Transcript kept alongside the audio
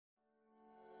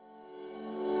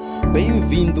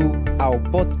Bem-vindo ao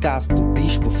podcast do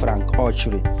Bispo Frank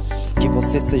Ochery. Que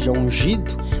você seja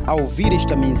ungido ao ouvir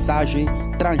esta mensagem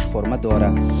transformadora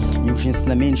e os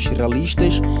ensinamentos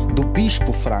realistas do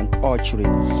Bispo Frank Ochery.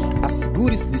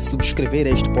 Assegure-se de subscrever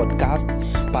este podcast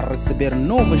para receber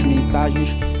novas mensagens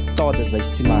todas as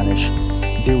semanas.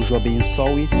 Deus o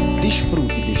abençoe.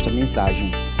 Desfrute desta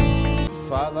mensagem.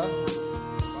 Father,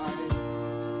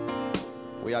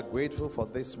 we are grateful for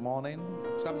this morning.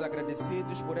 Estamos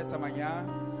agradecidos por essa manhã.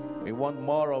 We want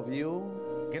more of you,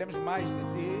 Queremos mais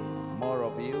de ti, more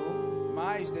of you,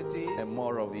 mais de ti and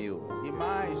more of you. e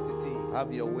mais de ti.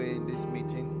 Have your way in this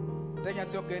meeting Tenha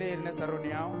seu querer nessa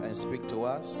reunião. and speak to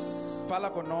us Fala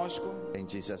conosco in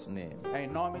Jesus' name. em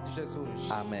nome de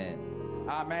Jesus. Amen.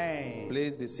 Amém.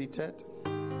 Please be seated.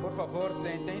 Por favor,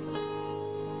 sentem-se.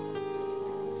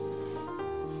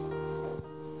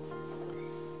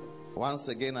 Once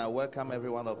again, I welcome every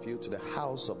one of you to the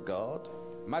house of God.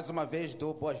 Mais uma vez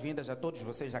dou boas-vindas a todos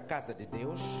vocês à casa de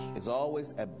Deus. It's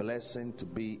always a blessing to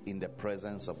be in the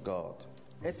presence of God.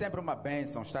 É sempre uma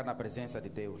bênção estar na presença de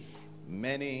Deus.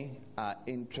 Many are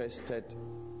interested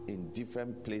in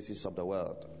different places of the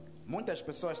world. Muitas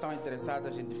pessoas estão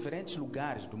interessadas em diferentes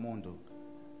lugares do mundo.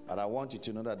 But I want you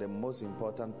to know that the most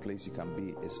important place you can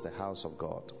be is the house of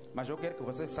God. Mas eu quero que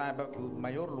você saiba que o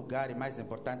maior lugar e mais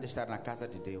importante é estar na casa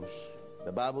de Deus.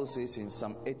 The Bible says in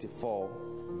Psalm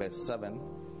 84, verse 7,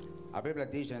 A Bíblia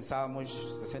diz em Salmos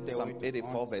 68, Psalm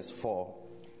 84, 11, verse 4,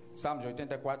 Salmos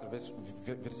 84,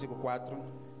 versículo 4.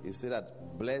 it said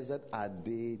that blessed are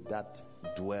they that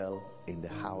dwell in the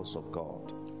house of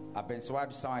God.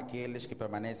 Abençoados são aqueles que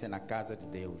permanecem na casa de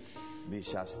Deus. They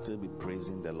shall still be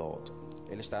praising the Lord.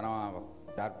 Eles estarão a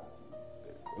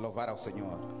louvar ao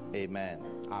Senhor. Amen.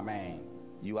 Amém.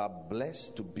 You are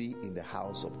blessed to be in the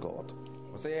house of God.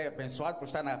 Você é abençoado por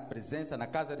estar na presença, na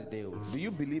casa de Deus. Do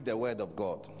you believe the word of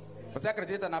God? Você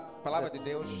acredita na palavra de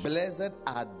Deus? Blessed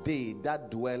are they that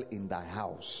dwell in thy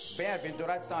house.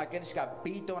 Bem-aventurados são aqueles que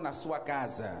habitam na sua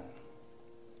casa.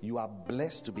 You are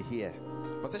blessed to be here.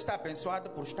 Você está abençoado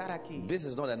por estar aqui. This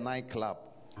is not a nightclub.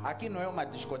 Aqui não é uma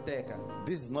discoteca.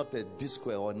 This is not a disco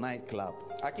or nightclub.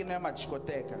 Aqui não é uma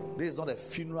discoteca. This is not a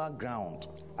funeral ground.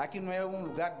 Aqui não é um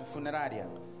lugar de funerária.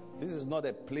 This is not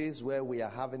a place where we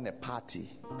are having a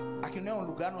party. Aqui não é um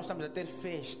lugar onde nós estamos a ter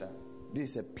festa.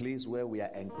 This is a place where we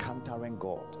are encountering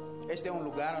God, Este é um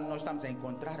lugar onde nós estamos a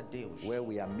encontrar Deus. where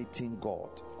we are meeting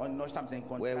God, Onde nós estamos a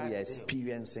encontrar where we are Deus.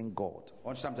 experiencing God.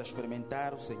 Onde estamos a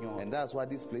experimentar o Senhor. And that's why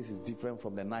this place is different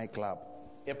from the nightclub.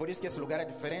 É por isso que esse lugar é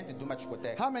diferente de uma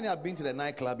discoteca. How many have been to the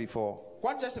nightclub before?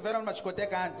 Quantos já estiveram numa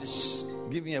discoteca antes?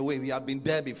 Give me a wave. You have been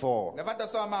there before. Levanta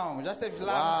sua mão. Já esteve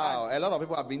lá Wow, antes? a lot of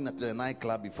people have been to the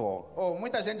nightclub before. Oh,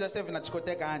 muita gente já esteve na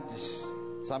discoteca antes.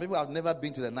 Some people have never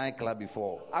been to the nightclub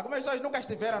before. Algumas pessoas nunca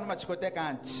estiveram numa discoteca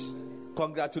antes.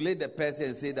 Congratulate the person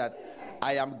and say that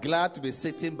I am glad to be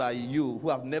sitting by you who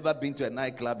have never been to a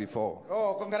nightclub before.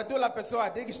 Oh, congratula a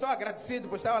pessoa. Diga que estou agradecido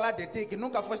por estar ao lado de ti, que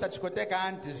nunca foste à discoteca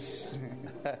antes.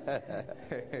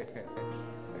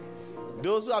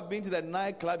 Those who have been to the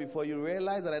nightclub before, you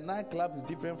realize that a nightclub is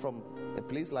different from a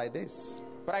place like this.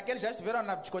 Para aqueles que já estiveram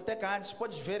na discoteca antes,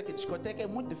 podes ver que a discoteca é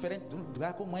muito diferente de um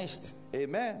lugar como este.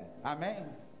 Amen. Amém?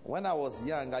 When I was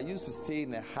young, I used to stay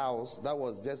in a house that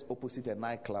was just opposite a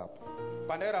nightclub.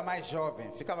 Quando eu era mais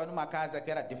jovem, ficava numa casa que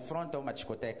era de frente a uma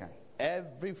discoteca.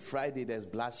 Every Friday there's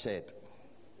bloodshed.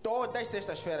 Todas as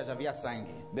sextas-feiras havia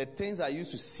sangue. The things I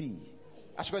used to see,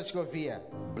 As coisas que eu via: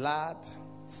 blood,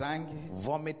 sangue,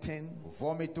 vomiting,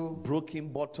 vômito, broken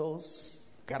bottles.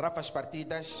 garrafas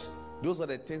partidas. Those were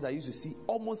the things I used to see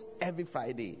almost every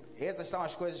Friday. Essas são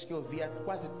as coisas que eu via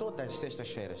quase todas as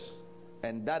sextas-feiras.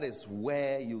 And that is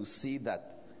where you see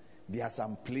that there are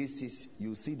some places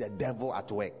you see the devil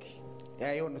at work. É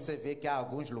aí onde você vê que há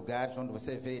alguns lugares onde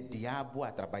você vê diabo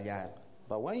a trabalhar.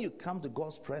 But when you come to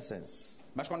God's presence,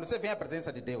 Mas quando você vem à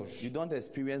presença de Deus, you don't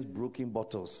experience broken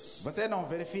bottles. você não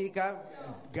verifica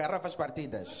garrafas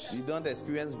partidas. You don't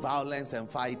experience violence and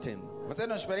fighting. Você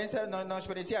não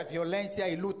experiencia violência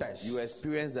e lutas. You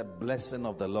experience the blessing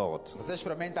of the Lord. Você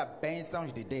experimenta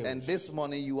bênçãos de Deus. And this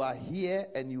morning you are here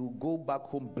and you go back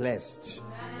home blessed.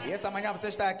 E essa manhã você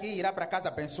está aqui e irá para casa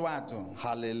abençoado.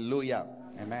 Hallelujah.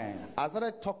 Amém. I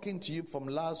started talking to you from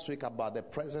last week about the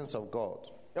presence of God.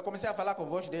 Eu comecei a falar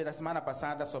convosco desde a semana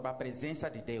passada sobre a presença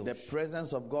de Deus. The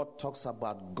presence of God talks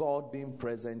about God being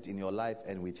present in your life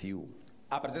and with you.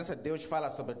 A presença de Deus fala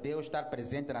sobre Deus estar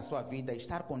presente na sua vida e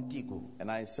estar contigo.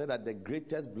 And I said that the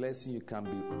greatest blessing you can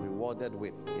be rewarded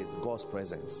with is God's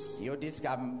presence. E eu disse que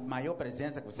a maior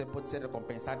presença que você pode ser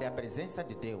recompensado é a presença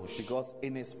de Deus. Because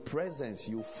in His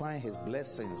presence you find His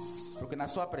blessings. Porque na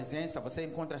sua presença você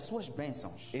encontra as suas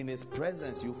bênçãos. In His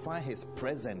presence you find His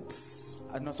presents.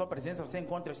 Na sua presença você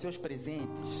encontra os seus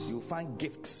presentes. You find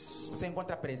gifts. Você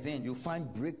encontra presentes. You find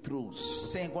breakthroughs.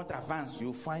 Você encontra avanço.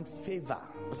 You find favor.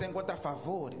 Você encontra favor.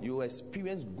 You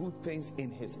experience good things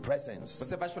in His presence.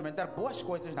 Você vai experimentar boas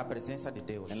coisas na presença de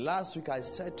Deus. And last week I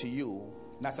said to you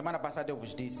Na semana passada eu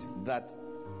vos disse that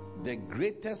the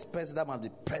greatest person that must be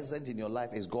present in your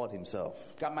life is God Himself.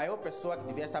 que a maior pessoa que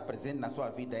devia estar presente na sua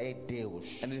vida é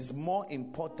Deus. And it is more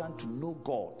important to know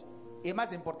God É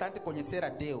mais importante conhecer a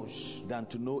Deus than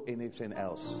to know anything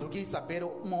else. do que saber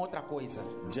uma outra coisa.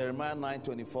 Jeremiah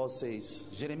 9:24 says,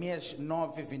 Jeremias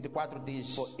 9:24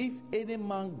 diz: "For if any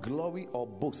man glory or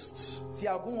boast, se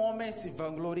algum homem se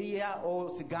vangloria ou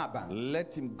se gaba,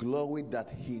 let him glory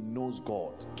that he knows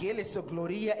God." que ele se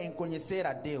gloria em conhecer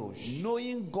a Deus.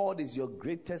 Knowing God is your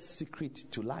greatest secret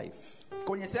to life.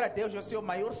 Conhecer a Deus é o seu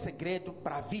maior segredo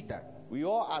para a vida. We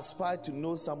all aspire to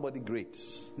know somebody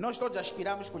great, Nós todos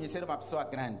aspiramos a conhecer uma pessoa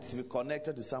grande, to be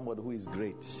connected to somebody who is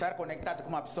great. estar conectado com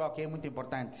uma pessoa que é muito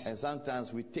importante. And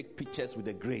sometimes we take pictures with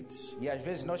the great. E às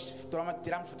vezes nós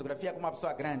tiramos fotografia com uma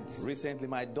pessoa grande. Recently,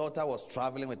 my daughter was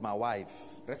traveling with my wife,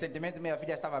 Recentemente minha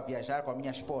filha estava a viajar com a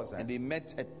minha esposa and they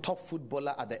met a top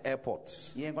footballer at the airport.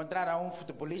 e encontraram um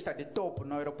futebolista de topo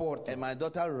no aeroporto. And my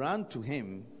daughter ran to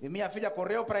him E minha filha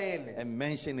correu para ele and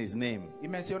mentioned his name. e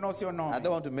mencionou seu nome. I don't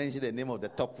want to mention the name of the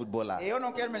top footballer, Eu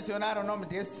não quero mencionar o nome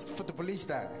desse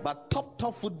futebolista, but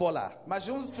top footballer mas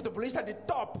um futebolista de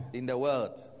top in the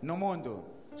world. no mundo.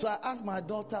 So I asked my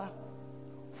daughter,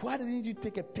 why didn't you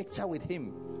take a picture with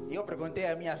him? E eu perguntei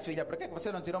à minha filha, por que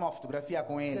você não tirou uma fotografia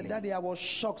com She said, ele? Daddy, I was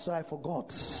shocked, so I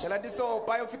forgot. Ela disse, oh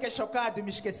pai, eu fiquei chocado e me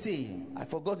esqueci. I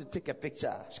forgot to take a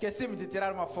picture. Esqueci-me de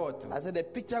tirar uma foto. I said, the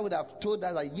picture would have told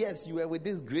us that, yes, you were with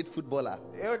this great footballer.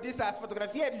 Eu disse, a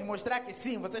fotografia é de mostrar que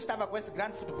sim, você estava com esse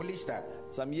grande futebolista.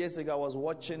 Some years ago, I was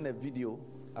watching a video,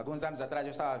 Alguns anos atrás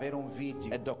eu estava a ver um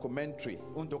vídeo, a documentary,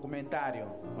 documentário,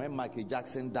 when Michael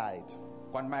Jackson died.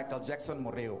 quando Michael Jackson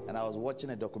morreu. And I was watching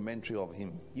a documentary of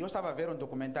him. E eu estava a ver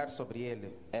documentário sobre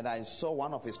ele. And I saw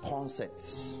one of his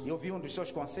concerts. E eu vi dos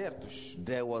seus concertos.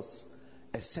 There was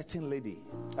a certain lady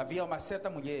Havia uma certa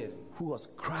mulher who was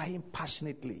crying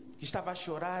passionately que estava a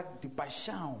chorar de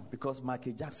paixão because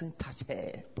Michael Jackson touched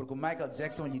her. porque o Michael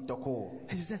Jackson lhe tocou.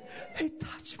 And she said, he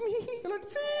touched me. Ela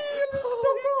disse, ele me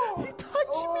tocou. He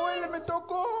touched Oh, me. ele me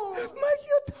tocou.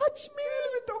 Michael touched me.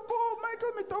 Ele me tocou.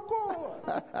 Michael me tocou.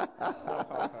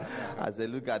 I said,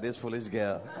 look at this foolish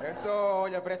girl. Eu disse, oh,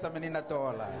 olha para essa menina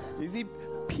tola. You see,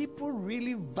 people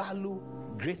really value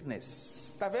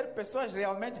greatness. Está a ver? Pessoas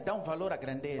realmente dão valor à But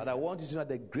grandeza. I want you to know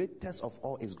the greatest of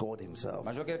all is God Himself.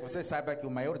 Mas eu quero que você saiba que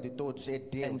o maior de todos é And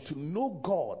Deus. to know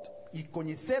God E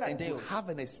conhecer a and to Deus have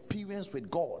an experience with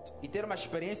God e ter uma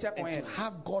experiência com and Ele. to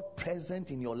have God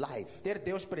present in your life Ter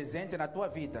Deus presente na tua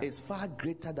vida is far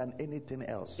greater than anything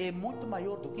else. é muito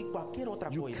maior do que qualquer outra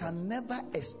You coisa. can never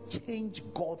exchange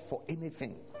God for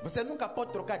anything. Você nunca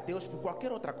pode trocar Deus por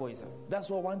qualquer outra coisa. That's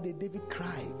why one day David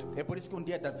cried É por isso que um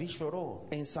dia Davi chorou.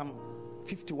 in Psalm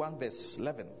 51 verse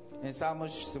 11. Em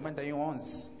Salmos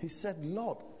 51:11. He said,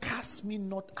 Lord, cast me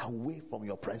not away from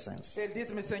your presence Ele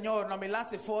disse-me, Senhor, não me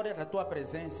lance fora da tua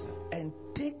presença and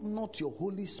take not your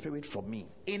Holy Spirit from me.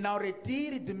 e não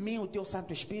retire de mim o teu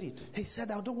Santo Espírito. He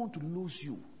said, I don't want to lose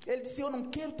you. Ele disse, eu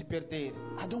não quero te perder.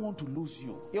 I don't want to lose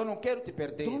you. Eu não quero te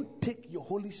perder. Don't take your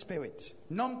Holy Spirit.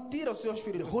 Não tira o seu The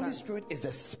Espírito Holy Santo. Spirit is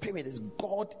the Spirit, is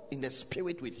God in the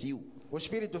Spirit with you. O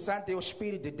Espírito Santo é o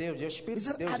Espírito de Deus. É o He Espírito de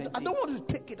said, Deus em I ti. don't want to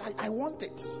take it, I want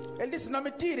it. Ele disse, não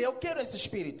me tire, eu quero esse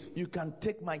Espírito. You can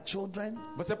take my children,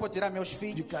 Você pode tirar meus you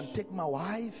filhos. can take my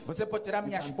wife, Você pode tirar you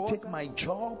minha can esposa. take my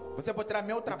job, Você pode tirar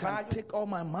meu you can trabalho. take all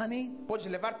my money, Pode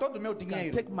levar todo o meu you can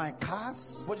dinheiro. take my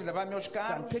cars, Pode levar meus you can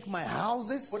carros. take my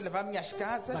houses. Pode levar minhas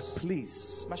casas. But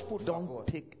please, Mas por favor. don't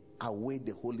take away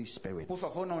the Holy Spirit. Por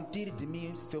favor, não tire de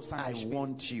mim o seu Santo I Espírito.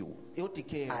 want you. Eu te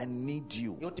quero. I need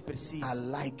you. Eu te preciso. I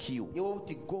like you. Eu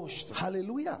te gosto.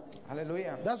 Hallelujah.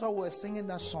 Aleluia. That's why we're singing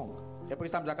that song. É por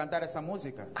isso que estamos a cantar essa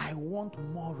música. I want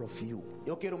more of you.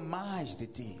 Eu quero mais de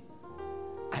ti.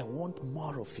 I want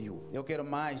more of you. Eu quero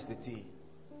mais de ti.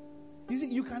 You see,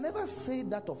 you can never say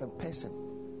that of a person.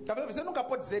 Talvez você nunca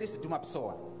pode dizer isso de uma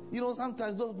pessoa. You know,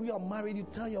 sometimes those of you are married, you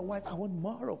tell your wife, I want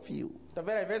more of you. Tá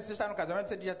vendo? Às vezes você está no casamento,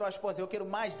 você diz à tua esposa, eu quero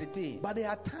mais de ti. But there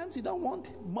are times you don't want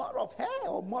more of her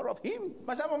or more of him.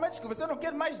 Mas há momentos que você não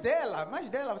quer mais dela,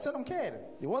 você não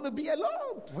quer. You want to be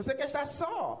alone. Você quer estar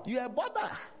só, You are a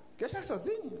bother. quer estar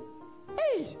sozinho.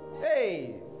 Hey,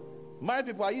 Ei, married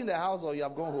people, are you in the house or you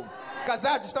have gone home?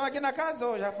 casados, estão aqui na casa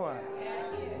ou já foram?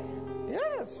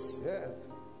 Yes. Yeah.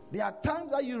 There are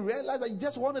times that you realize that you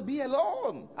just want to be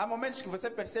alone. Há momentos que você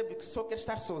percebe que só quer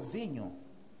estar sozinho.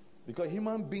 Because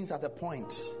human beings at a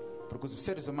point, Porque os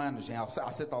seres humanos,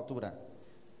 a certa altura,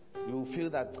 you feel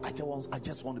that I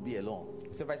just want to be alone.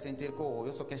 você vai sentir que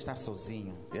eu só quero estar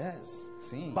sozinho. Yes.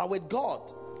 Sim. But with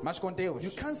God, Mas com Deus,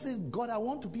 you can't say, God, I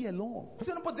want to be alone.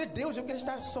 você não pode dizer, Deus, eu quero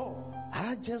estar só.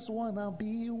 I just want to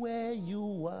be where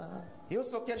you are, Eu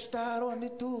só quero estar onde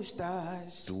tu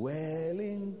estás.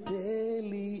 dwelling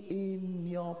daily in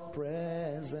your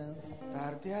presence.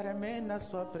 Estar diariamente na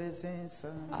sua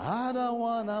presença. I don't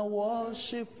want to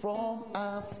worship from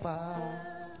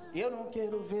afar. Eu não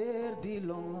quero ver de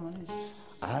longe.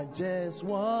 I just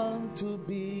want to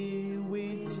be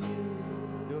with you.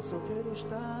 Eu só quero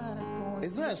estar com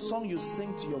It's not a song you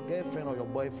sing to your girlfriend or your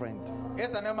boyfriend.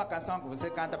 Essa não é uma canção que você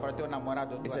canta para o teu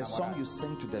namorado ou It's tua a song namorada. you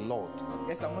sing to the Lord.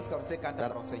 Essa música você canta That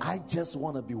para o Senhor. I just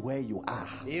want to be where you are.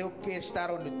 Eu quero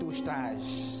estar onde tu estás.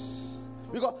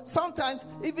 Because sometimes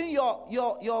even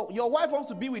your wife wants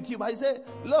to be with you, but he say,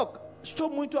 look, estou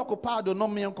muito ocupado, não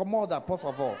me incomoda, por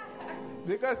favor.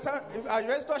 Because às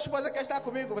vezes tua esposa quer estar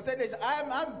comigo, você diz,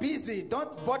 I'm busy,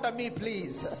 don't bother me,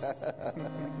 please.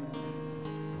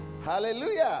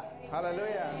 Hallelujah.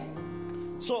 Aleluia.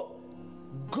 So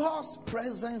God's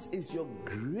presence is your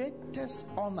greatest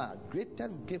honor,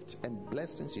 greatest gift and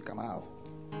blessings you can have.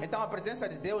 Então a presença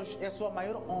de Deus é sua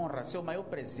maior honra, seu maior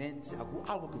presente,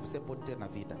 algo que você pode ter na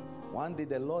vida. One day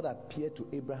the Lord appeared to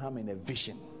Abraham in a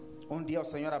vision. Dia o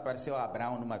Senhor apareceu a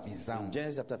Abraão numa visão.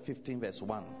 Genesis chapter 15 verse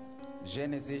 1.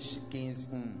 Gênesis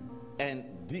 15:1.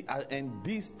 And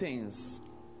these things,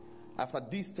 after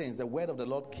these things, the word of the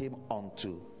Lord came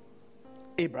unto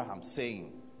Abraham,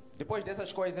 saying, Depois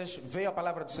dessas coisas, veio a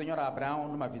palavra do Senhor a Abraão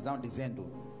numa visão dizendo: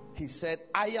 He said,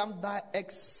 I am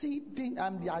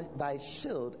thy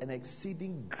shield and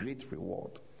exceeding great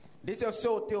reward. Disse: eu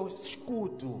sou o teu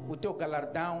escudo, o teu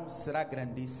galardão será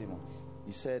grandíssimo.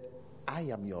 He said,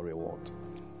 I am your reward.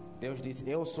 Deus disse: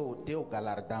 eu sou o teu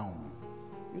galardão.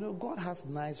 You know, God has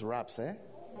nice raps, eh?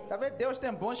 Tá vendo? Deus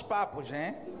tem bons papos,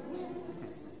 hein?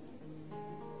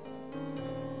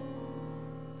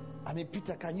 I mean,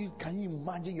 Peter, can you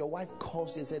imagine your wife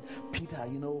calls you and said, Peter,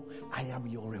 you know, I am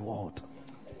your reward.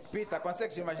 Peter,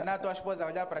 consegues imaginar a tua esposa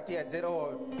olhar para ti e dizer: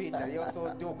 oh, Peter, eu sou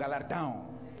o teu galardão.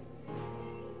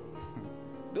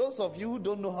 Those of you who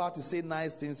don't know how to say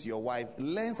nice things to your wife,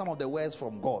 learn some of the words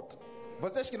from God.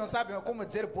 Vocês que não sabem como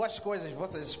dizer boas coisas às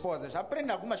vossas esposas,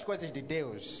 aprendam algumas coisas de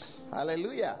Deus.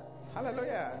 Hallelujah.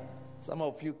 Aleluia. Some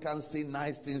of you can't say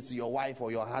nice things to your wife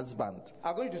or your husband,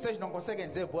 Alguns de vocês não conseguem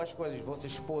dizer boas coisas aos vossos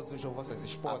esposos ou vossas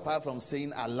esposas. apart from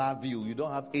saying I love you. You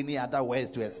don't have any other words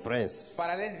to express.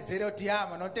 Para além de dizer eu te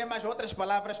amo, não tem mais outras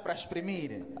palavras para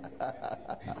exprimir.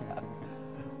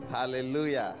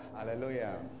 Hallelujah.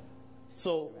 Aleluia.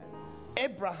 So,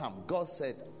 Abraham, God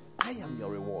said, I am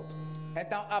your reward.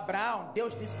 Então Abraão,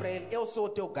 Deus disse para ele: eu sou o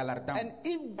teu galardão. And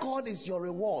if God is your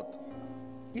reward,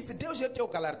 E se Deus é o teu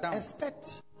galardão,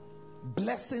 expect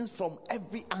blessings from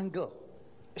every angle.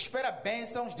 espera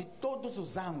bênçãos de todos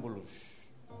os ângulos.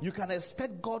 You can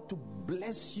expect God to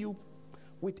bless you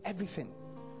with everything.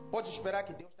 Pode esperar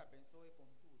que Deus te abençoe com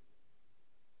tudo.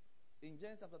 In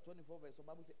Genesis chapter 24, verse 1,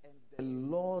 Bible says, and the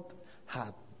Lord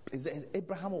had,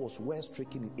 Abraham was well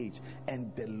stricken in age,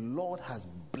 and the Lord has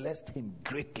blessed him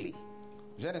greatly.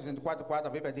 Gênesis 24:4, a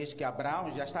Bíblia diz que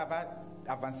Abraão já estava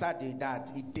avançado de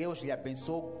idade e Deus lhe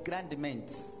abençoou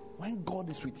grandemente. When God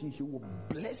is with you, He will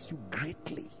bless you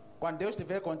greatly. Quando Deus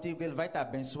estiver contigo, Ele vai te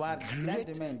abençoar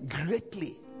grandemente.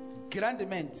 Greatly.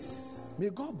 Grandemente. May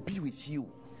God be with you.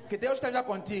 Que Deus esteja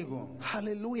contigo.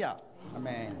 Hallelujah.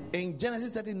 Amém. In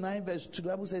Genesis 39, verse 2, the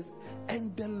Bible says,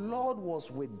 and the Lord was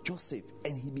with Joseph,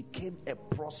 and he became a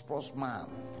prosperous man.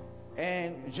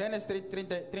 Em Gênesis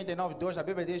 39:2, a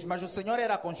Bíblia diz: mas o Senhor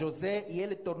era com José e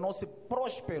ele tornou-se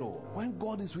próspero. When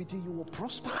God is with you, you will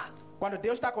prosper. Quando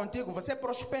Deus está contigo, você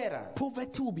prospera.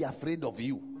 Poverty will be afraid of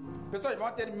you. Pessoas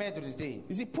vão ter medo de ti.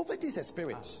 You see, poverty is a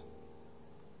spirit.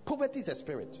 Poverty is a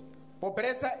spirit.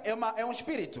 Pobreza é um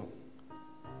espírito.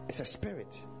 It's a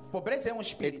spirit. Pobreza é um It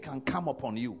espírito. can come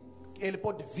upon you. Ele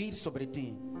pode vir sobre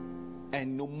ti. And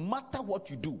no matter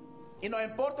what you do, E não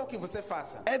importa o que você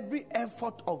faça, every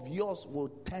effort of yours will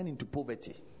turn into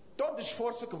poverty. todo todo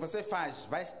esforço que você faz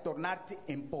vai se tornar-te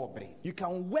em pobre. You can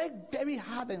work very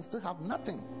hard and still have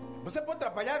nothing. Você pode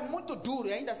trabalhar muito duro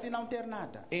e ainda assim não ter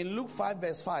nada. In Luke 5,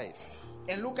 verse 5,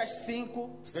 Em Lucas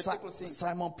 5, versículo 5,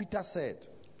 Simon Peter said,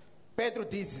 Pedro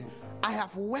disse: I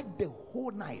have worked the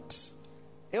whole night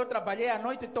eu trabalhei a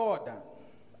noite toda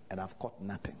and I've caught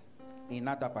nothing. e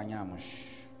nada apanhamos.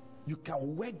 You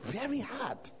can work very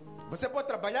hard Você pode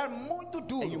trabalhar muito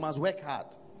and you duro must work hard.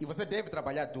 e você deve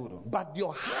trabalhar duro. But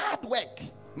your hard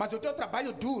work, Mas o teu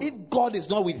trabalho duro, if God is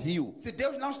not with you, se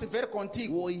Deus não estiver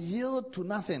contigo, will yield to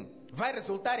nothing. vai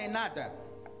resultar em nada.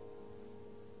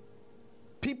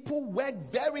 People work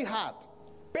very hard,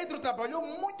 Pedro trabalhou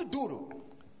muito duro,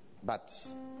 but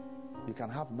you can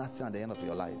have nothing at the end of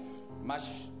your life. mas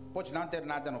pode não ter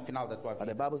nada no final da tua But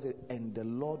the vida. Bible says, and the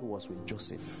Lord was with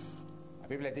Joseph, A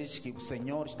Bíblia diz que o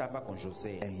Senhor estava com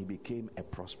José and he became a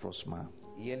prosperous man.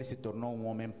 e ele se tornou um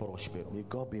homem próspero. May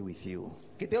God be with you.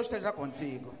 Que Deus esteja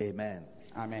contigo. Amen.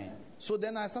 Amém. So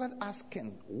then I started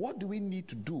asking, what do we need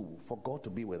to do for God to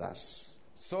be with us?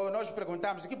 So, nós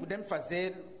perguntamos o que podemos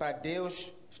fazer para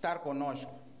Deus estar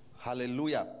conosco.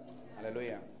 Hallelujah.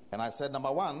 Aleluia. And I said,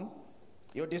 number one,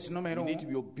 Eu disse you número need to 1,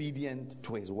 be obedient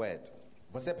to his word.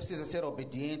 você precisa ser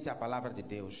obediente à palavra de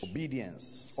Deus.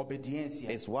 Obedience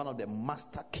Obediência is one of the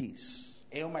master keys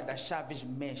é uma das chaves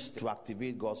mestres to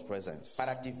activate God's presence.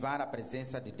 para ativar a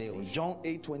presença de In Deus. John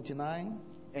 8:29,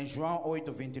 Em João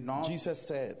 8:29, Jesus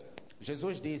said,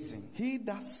 Jesus disse: he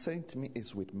that sent me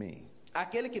is with me.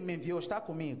 aquele que me enviou está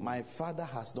comigo. My Father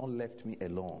has not left me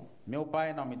alone, Meu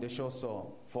Pai não me deixou só,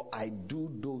 for I do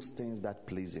those things that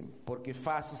please him. porque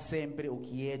faço sempre o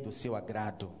que é do seu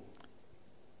agrado.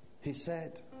 He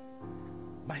said,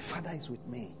 my Father is with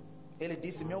me. Ele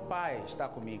disse: meu Pai está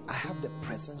comigo. I have the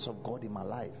presence of God in my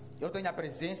life. Eu tenho a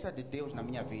presença de Deus na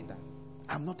minha vida.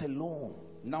 I'm not alone.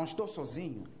 Não estou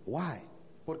sozinho. Why?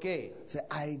 Por quê? Say,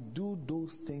 I do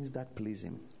those things that please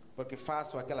him. Porque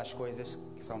faço aquelas coisas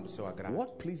que são do seu agrado.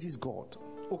 What pleases God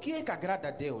O que é que agrada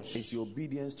a Deus? is your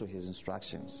obedience to his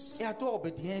instructions. É a tua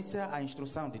obediência à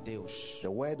instrução de Deus. The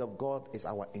word of God is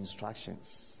our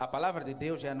instructions. A palavra de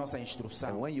Deus é a nossa And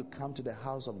instrução. when you come to the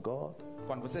house of God,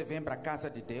 Quando você vem para a casa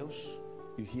de Deus,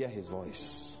 you hear his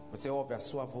voice. você ouve a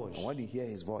sua voz. And when you hear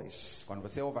his voice, Quando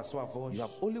você ouve a sua voz, you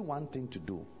have only one thing to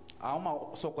do, há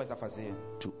uma só coisa a fazer: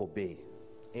 to obey.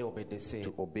 é obedecer.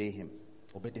 To obey him.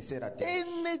 Obedecer a Deus.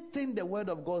 Anything the word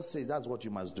of God says, that's what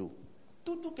you must do.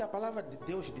 Tudo que a palavra de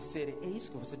Deus disser, é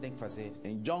isso que você tem que fazer.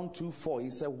 In John 2:4, he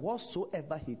said,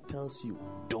 whatsoever he tells you,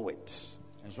 do it.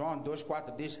 Em João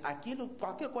 2,4 diz: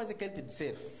 qualquer coisa que ele te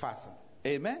disser, faça.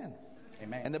 Amen.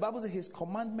 Amém. And the Bible says his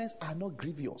commandments are not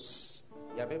grievous.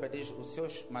 E a Bíblia diz: os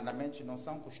seus mandamentos não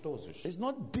são custosos. It's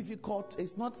not difficult.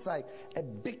 It's not like a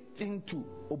big thing to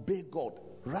obey God.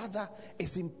 Rather,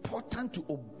 it's important to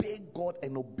obey God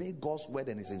and obey God's word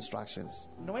and his instructions.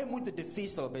 Não é muito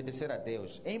difícil obedecer a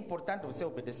Deus. É importante você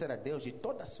obedecer a Deus e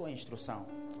toda a sua instrução.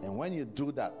 And when you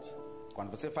do that,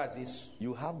 Quando você faz isso,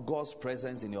 you have God's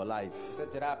presence in your life você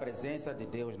terá a presença de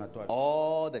Deus na tua vida.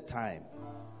 all the time.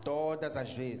 Todas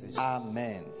as vezes.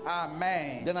 Amen.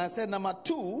 Amém. Then I said, number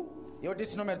 2, Eu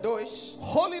disse número 2,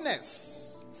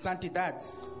 holiness. santidade.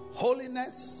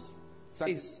 Holiness Sant-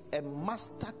 is a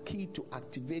master key to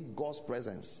activate God's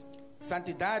presence.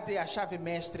 Santidade é a chave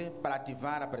mestre para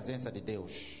ativar a presença de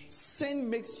Deus. Sin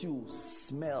makes you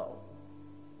smell.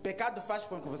 Pecado faz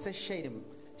com que você cheire.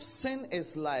 Sin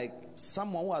is like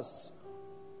someone who has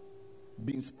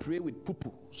been sprayed with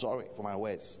poo-poo. Sorry for my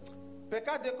words.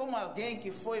 Pecado é como alguém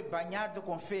que foi banhado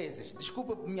com fezes.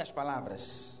 Desculpa minhas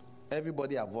palavras.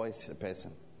 Everybody avoids the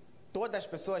person. Todas as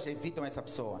pessoas evitam essa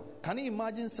pessoa. Can you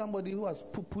imagine somebody who has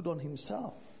poo-pooed on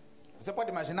himself Você pode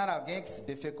imaginar alguém que se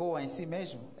defecou em si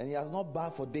mesmo and he has not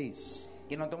bathed for days?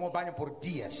 e não tomou banho por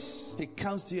dias. He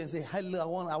comes to you and says, hello,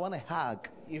 I want a hug.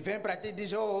 E vem para ti e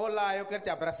diz: oh, olá, eu quero te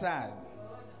abraçar.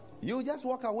 You just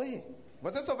walk away.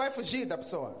 Você só vai fugir da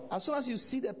pessoa. As soon as you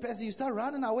see the person, you start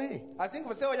running away. Assim que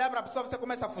você olhar para a pessoa, você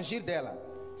começa a fugir dela.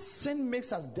 Sin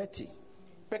makes us dirty.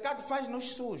 Pecado faz-nos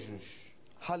sujos.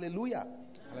 Hallelujah.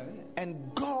 Aleluia. And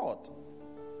God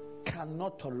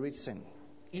cannot tolerate sin.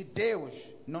 E Deus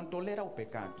não tolera o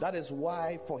pecado. That is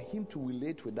why, for him to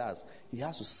relate with us, he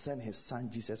has to send his son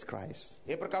Jesus Christ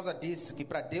É por causa disso que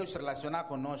para Deus se relacionar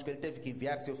conosco, Ele teve que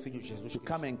enviar seu Filho Jesus to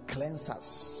come and cleanse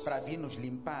us para vir nos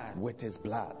limpar with his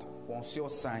blood. com o seu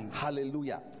sangue.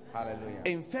 Hallelujah. Aleluia.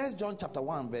 In 1 John chapter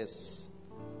 1 verse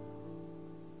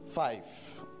 5,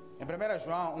 Em 1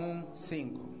 João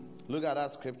 1:5, look at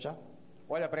that scripture.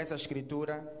 olha para essa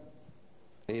escritura.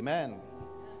 Amen.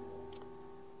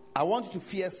 I want you to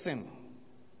fear sin.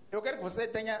 Eu quero que você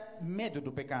tenha medo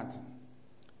do pecado.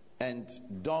 And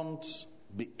don't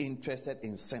be interested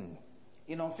in sin.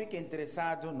 E não fique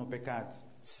interessado no pecado.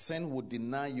 Sin will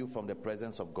deny you from the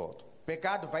presence of God.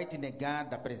 Pecado vai te negar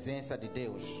da presença de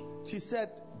Deus. She said,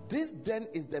 this then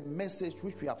is the message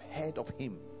which we have heard of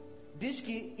him Diz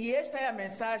que, e esta é a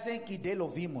mensagem que dele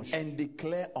ouvimos and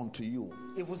declare unto you,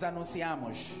 e vos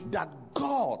anunciamos, that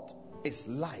God is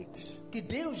light, que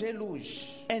Deus é luz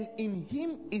and in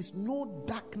him is no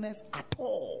darkness at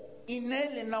all. e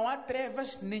nele não há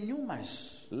trevas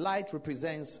nenhumas. Light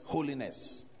represents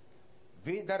holiness.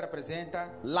 Vida representa,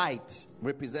 Light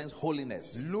represents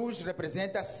holiness. luz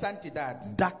representa santidade,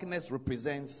 Darkness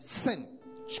represents sin.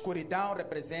 escuridão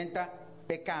representa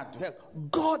pecado. He said,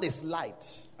 God is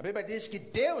light. A Bíblia diz que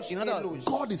Deus In é other luz. words,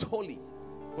 God is holy.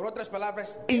 Por outras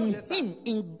palavras, In Deus é santo. him,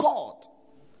 in God,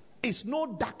 is no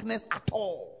darkness at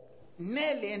all.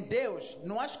 Nele, em Deus,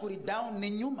 não há escuridão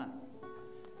nenhuma.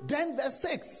 Then verse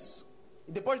 6,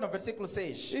 E depois no versículo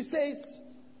 6, it says,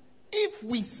 if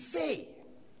we say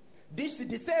diz: se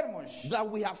dissermos that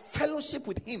we have fellowship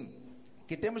with him,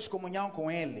 que temos comunhão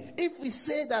com Ele, if we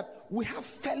say that we have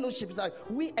fellowship, that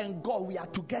we and God, we are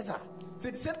together, se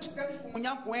dissermos que temos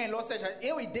comunhão com Ele, ou seja,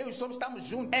 eu e Deus estamos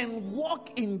juntos, and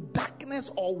walk in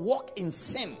darkness or walk in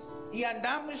sin, e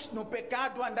andamos no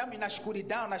pecado, andamos na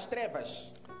escuridão, nas trevas,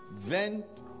 then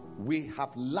we have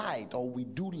lied, or we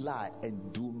do lie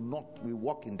and do not, we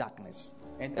walk in darkness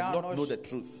and então not know the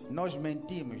truth. nós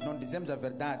mentimos, não dizemos a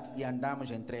verdade e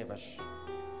andamos em trevas.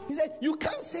 He said, you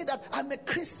can't say that I'm a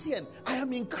Christian, I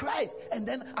am in Christ, and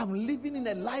then I'm living in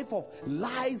a life of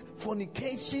lies,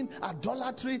 fornication,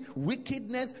 idolatry,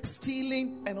 wickedness,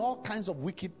 stealing, and all kinds of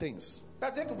wicked things. Está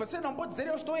dizendo que você não pode dizer: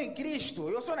 eu estou em Cristo,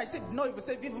 eu sou nascido de novo, e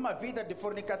você vive uma vida de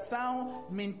fornicação,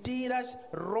 mentiras,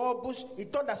 roubos e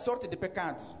toda sorte de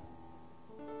pecados.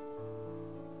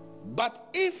 But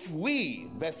if we,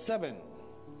 verse 7,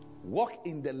 walk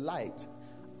in the light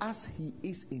as he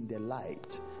is in the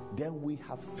light, then we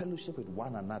have fellowship with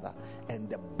one another, and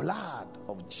the blood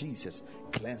of Jesus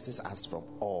cleanses us from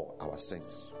all our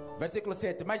sins. Versículo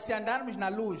 7. Mas se andarmos na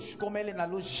luz, como Ele na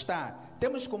luz está,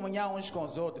 temos comunhão uns com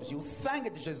os outros, e o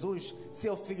sangue de Jesus,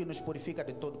 seu Filho, nos purifica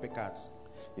de todo pecado.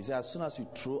 He said, as soon as you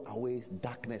throw away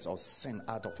darkness or sin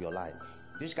out of your life,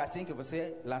 Diz que assim que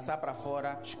você lançar para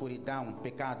fora escuridão,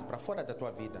 pecado, para fora da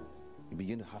tua vida, you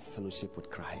begin to have fellowship with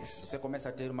Christ, você começa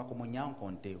a ter uma comunhão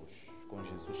com Deus, com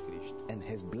Jesus Cristo. and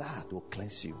his blood will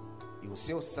cleanse you. E o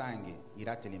seu sangue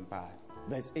irá te limpar.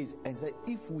 Verse 8, and said,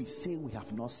 if we say we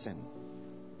have not sinned,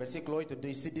 Versículo 8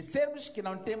 diz: se dissermos que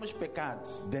não temos pecado,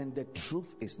 then the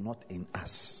truth is not in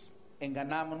us.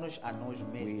 enganamos-nos a nós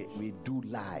mesmos. We do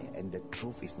lie, and the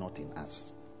truth is not in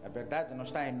us. A verdade não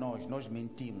está em nós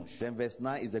mentimos. Then verse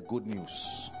 9 is the good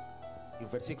news. E o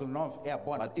versículo 9 é a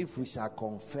boa But notícia. if we shall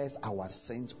confess our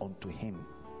sins unto him,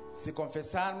 Se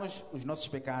confessarmos os nossos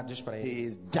pecados para Ele, he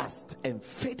is just and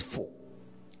faithful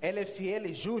Ele é fiel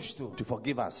e justo to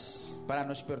forgive us para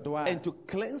nos perdoar and to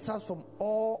cleanse us from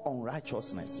all e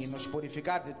unrighteousness. nos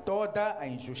purificar de toda a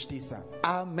injustiça.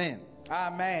 Amen.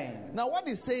 Amém. Now what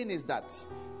he's saying is that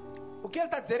O que ele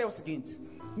está a dizer é o seguinte: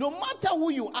 no matter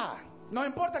who you are, não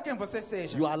importa quem você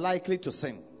seja, you are likely to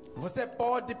sin. você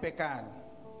pode pecar.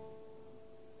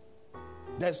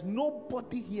 There's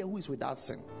nobody here who is without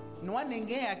sin. Não há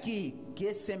ninguém aqui que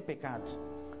é sem pecado.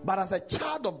 But as a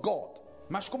child of God,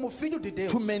 Mas como filho de Deus,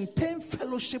 to maintain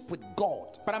fellowship with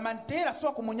God, para manter a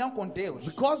sua comunhão com Deus,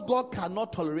 because God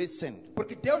cannot tolerate sin,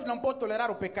 porque Deus não pode tolerar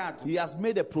o pecado, he has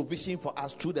made a provision for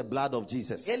us through the blood of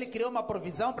Jesus. Ele criou uma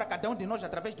provisão para cada um de nós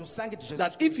através do sangue de Jesus.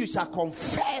 That if you shall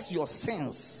confess your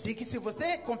sins, E que se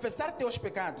você confessar teus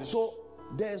pecados, so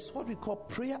there's what we call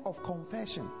prayer of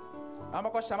confession. há uma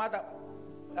coisa chamada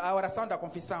a oração da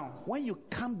confissão. When you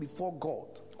come before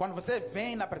God, Quando você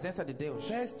vem na presença de Deus,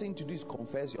 first thing to do is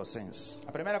confess your sins.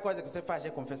 a primeira coisa que você faz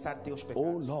é confessar teus Oh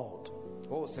pecados. Lord,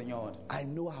 Oh Senhor, I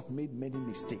know I have made many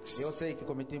mistakes. eu sei que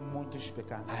cometi muitos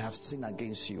pecados. I have sinned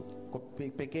against you.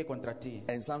 Pequei contra ti.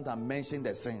 And sometimes mention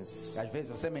the sins Às vezes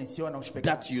você menciona os that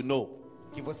pecados you know.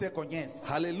 que você conhece.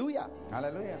 Hallelujah.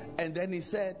 Aleluia. And then he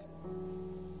said,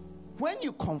 when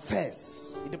you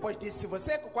confess, E depois disse,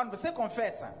 quando você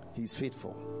confessa, he's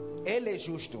faithful Ele é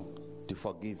justo to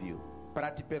forgive you. para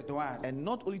te perdoar. And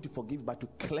not only to forgive, but to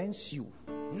cleanse you.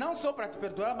 Não só para te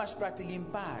perdoar, mas para te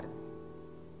limpar.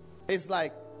 It's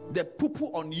like the poo-poo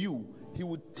on you. He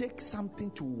would take something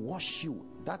to wash you.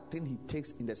 That thing he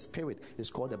takes in the spirit is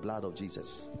called the blood of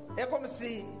Jesus. É como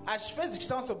se as fezes que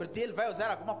estão sobre ti, Ele vai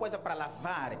usar alguma coisa para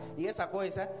lavar. E essa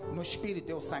coisa, no Espírito,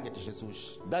 é o sangue de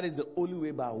Jesus. That is the only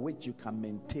way by which you can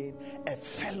maintain a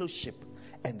fellowship,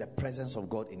 and the presence of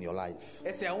God in your life.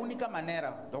 Essa é a única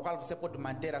maneira da qual você pode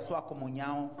manter a sua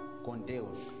comunhão com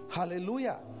Deus.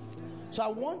 Hallelujah. So I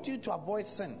want you to avoid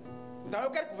sin. Então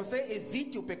eu quero que você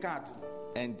evite o pecado.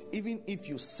 And even if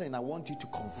you sin, I want you to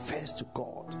confess to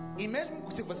God E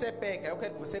mesmo se você peca, eu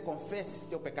quero que você confesse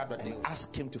seu pecado a Deus. and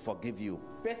ask Him to forgive you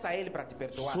Peça a Ele para te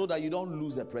perdoar. so that you don't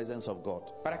lose the presence of God,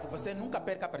 Para que você nunca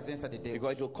perca a presença de Deus.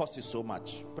 because it will cost you so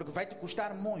much. Porque vai te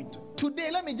custar muito.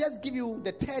 Today, let me just give you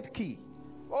the third key.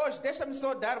 Hoje, deixa-me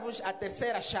só dar-vos a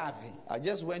terceira chave. I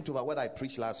just went over what I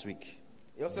preached last week.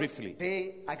 Eu só Briefly.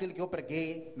 dei aquilo que eu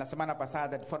preguei na semana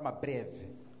passada de forma breve.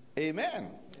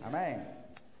 Amen. Amém?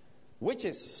 Which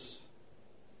is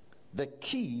the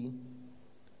key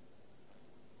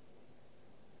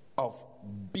of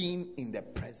being in the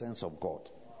presence of God.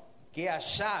 Que é a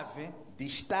chave de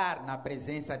estar na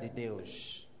presença de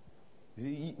Deus.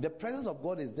 The presence of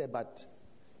God is there, but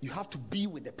you have to be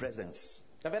with the presence.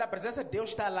 Tá vendo? A presença de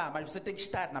Deus está lá, mas você tem que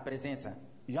estar na presença.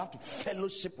 You have to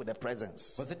fellowship with the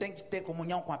presence. Você tem que ter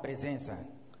comunhão com a presença.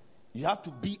 You have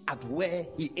to be at where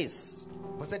He is.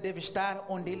 Você deve estar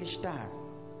onde Ele está.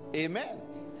 Amen.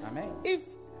 Amém? If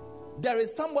there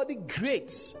is somebody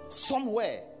great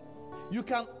somewhere, you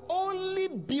can only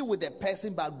be with the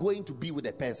person by going to be with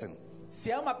the person. Se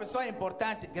é uma pessoa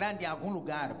importante, grande em algum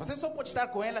lugar, você só pode estar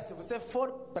com ela se você for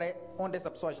para onde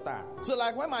essa pessoa está. So,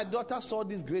 like when my daughter saw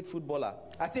this great footballer,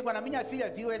 Assim, quando a minha filha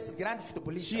viu esse grande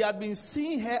futebolista, she had been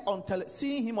seeing him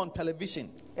on television.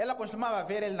 ela costumava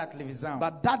ver ele na televisão.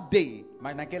 But that day,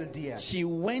 Mas naquele dia, she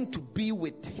went to be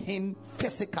with him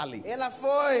physically. ela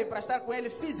foi para estar com ele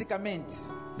fisicamente.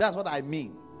 That's what I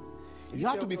mean. You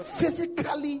have to be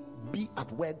physically be at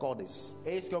where God is.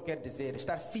 É isso que eu quero dizer,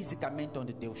 estar fisicamente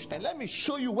onde Deus está. And let me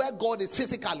show you where God is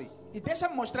physically. E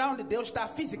deixa-me mostrar onde Deus está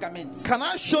fisicamente. Can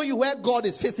I show you where God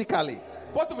is physically?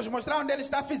 Posso vos mostrar onde Ele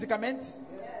está fisicamente?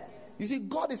 You see,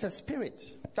 God is a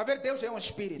spirit. Está a ver? Deus é um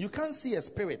espírito. You can't see a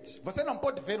spirit Você não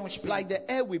pode ver um espírito. like the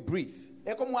air we breathe.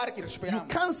 É como o ar que You respiramos.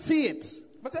 can't see it,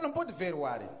 Você não pode ver o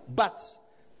ar. but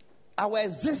our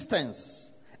existence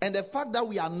and the fact that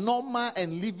we are normal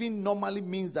and living normally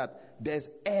means that there's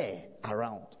air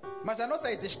around. Mas a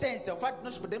nossa existência, o fato de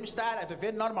nós podemos estar a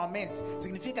viver normalmente,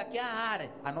 significa que há ar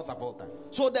à nossa volta.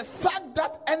 So the fact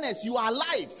that, Ernest, you are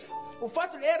alive, O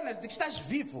fato, Ernest, de que estás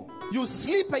vivo, you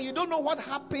sleep and you don't know what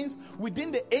happens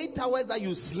within the 8 hours that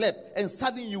you slept, and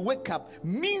suddenly you wake up,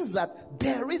 means that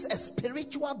there is a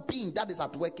spiritual being that is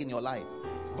at work in your life.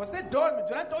 você dorme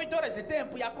durante 8 horas de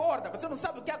tempo e acorda, você não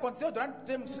sabe o que aconteceu durante o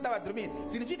tempo que você estava a dormir.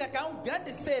 Significa que há um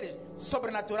grande ser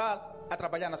sobrenatural a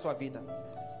trabalhar na sua vida.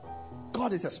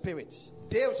 God is a spirit.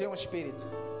 Deus é um espírito.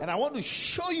 And I want to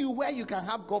show you where you can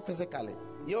have God physically.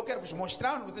 E eu quero vos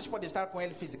mostrar onde vocês podem estar com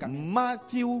Ele fisicamente.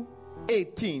 Matthew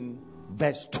 18,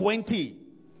 verse 20.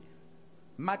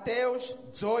 Mateus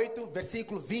 18,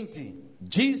 versículo 20.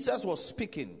 Jesus was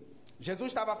speaking. Jesus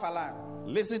estava a falar.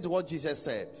 Listen to what Jesus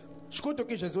said. Escuta o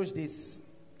que Jesus disse.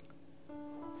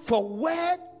 For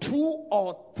where 2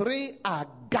 or 3 are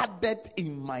gathered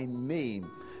in my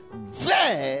name,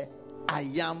 there I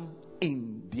am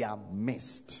in their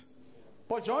midst.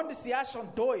 Pois onde se acham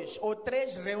 2 ou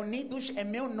 3 reunidos em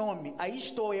meu nome, aí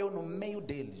estou eu no meio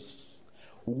deles.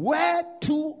 Where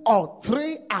 2 or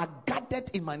 3 are gathered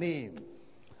in my name.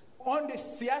 Onde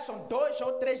se acham 2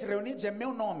 ou 3 reunidos em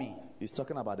meu nome. He's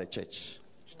talking about the church.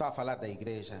 Estou a falar da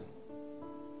igreja.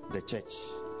 The church.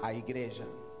 A igreja.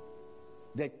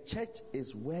 The church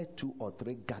is where 2 or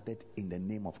 3 gathered in the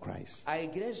name of Christ. A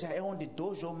igreja é onde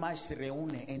 2 ou mais se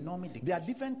reúnem em nome de There are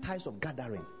Cristo. different types of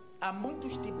gathering. Há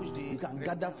muitos tipos de You can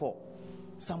gather for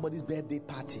somebody's birthday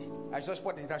party. As pessoas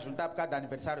podem estar juntar por causa do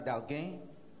aniversário de alguém.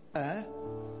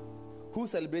 Who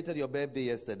celebrated your birthday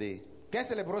yesterday? Quem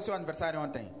celebrou seu aniversário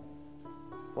ontem?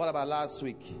 What about last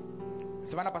week?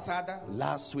 Semana passada?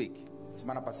 Last week.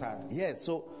 Semana passada. Yes,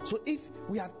 so if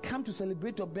we have come to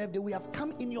celebrate your birthday, we have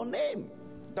come in your name.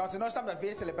 Então, se nós estamos a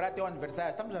vir celebrar teu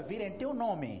aniversário, estamos a vir em teu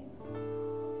nome.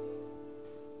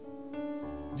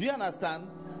 Do you understand?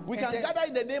 We can then- gather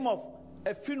in the name of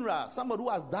a funeral, somebody who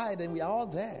has died, and we are all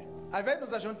there. Às vezes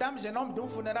nos ajuntamos em nome de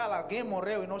funeral, alguém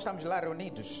morreu e nós estamos lá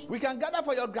reunidos. We can gather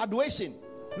for your graduation.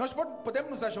 Nós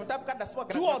podemos nos ajuntar por causa da sua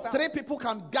 2 or graduação. 3 people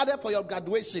can gather for your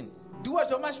graduation.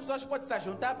 2 ou mais pessoas podem se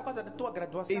ajuntar por causa da tua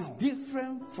graduação. It's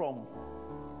different from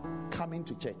coming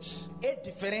to church. É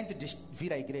diferente de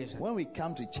vir à igreja. When we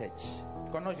come to church,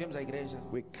 Quando nós viemos à igreja,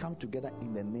 we come together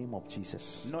in the name of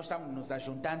Jesus. nós estamos nos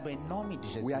ajuntando em nome de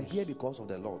Jesus. We are here because of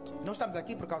the Lord. Nós estamos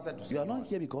aqui por causa do You are Senhor. not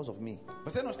here because of me.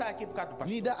 Você não está aqui por causa do pastor.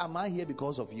 Neither am I here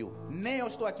because of you. Nem eu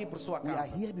estou aqui por sua We are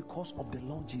causa. here because of the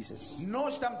Lord Jesus.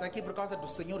 Nós estamos aqui por causa do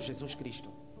Senhor Jesus Cristo.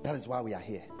 That is why we are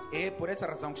here. É por essa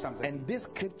razão que estamos aqui. And this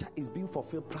scripture is being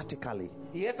fulfilled practically.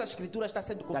 E essa escritura está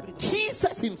sendo That cumprida.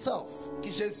 Jesus himself Que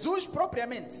Jesus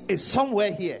propriamente is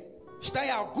somewhere here. está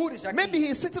em algures aqui. Maybe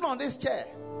he's sitting on this chair.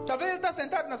 Talvez ele está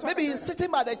sentado na sua Maybe he's cadeira.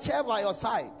 sitting by the chair by your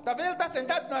side. Talvez ele está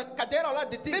sentado na cadeira ao lado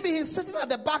de ti. Maybe he's sitting at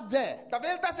the back there.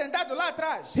 Talvez ele está sentado lá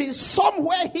atrás. He's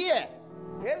somewhere here.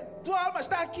 Tua alma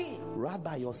está aqui, Right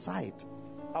by your side.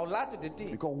 ao lado de ti.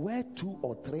 Because where 2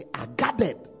 or 3 are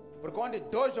gathered Porque onde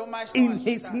dois ou mais estão in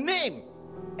his ajuntados, name,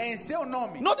 em seu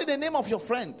nome, not in the name of your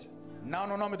friend, não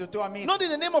no nome do teu amigo, not in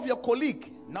the name of your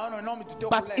colleague, não no nome do teu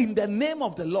but colega, in the name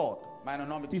of the Lord. mas no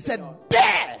nome do He said, Senhor.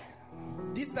 there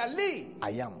Disse ali,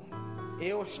 I am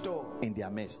eu estou in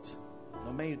their midst.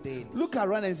 no meio dele. Look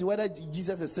around and see whether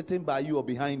Jesus is sitting by you or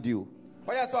behind you.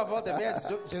 Olha a sua volta, vê se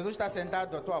Jesus está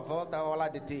sentado à tua volta ou ao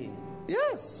lado de ti.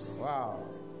 Yes. Uau,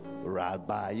 Right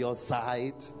by your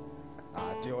side.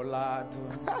 a teu lado.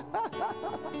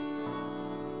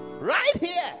 Right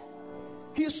here.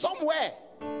 He's somewhere.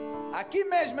 Aqui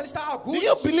mesmo ele está Do algures.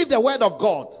 you believe the word of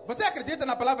God? Você acredita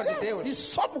na palavra de Deus? He's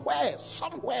somewhere.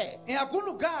 Somewhere. Em algum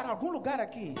lugar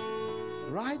aqui,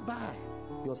 Right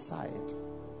by your side.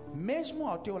 mesmo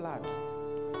ao teu lado.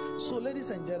 So, ladies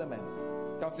and gentlemen,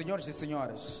 Então, senhores e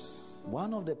senhoras,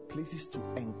 one of the places to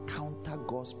encounter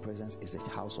God's presence is the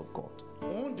house of God.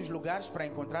 dos lugares para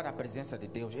encontrar a presença de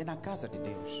Deus é na casa de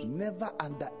Deus. Never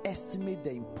underestimate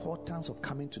the importance of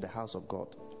coming to the house of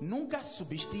God. Nunca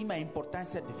subestima a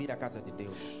importância de vir à casa de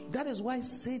Deus. That is why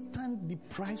Satan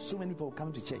deprives so many people from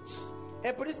coming to church.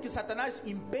 É por isso que Satanás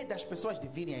impede as pessoas de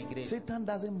virem à igreja. Satan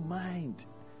doesn't mind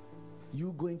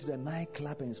you going to the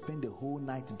nightclub and spend the whole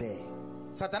night there.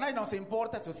 Satanás não se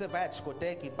importa se você vai à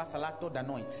discoteca e passa lá toda a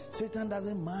noite. Satan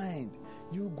doesn't mind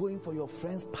you going for your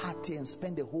friend's party and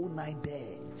spend the whole night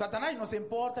there. Satanás não se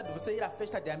importa de você ir à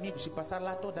festa de amigos e passar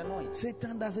lá toda a noite.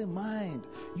 Satan doesn't mind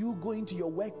you going to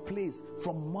your workplace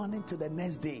from morning to the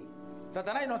next day.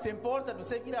 Satanás não se importa de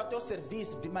você vir ao teu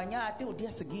serviço de manhã até o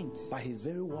dia seguinte. But he's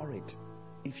very worried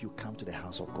if you come to the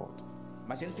house of God.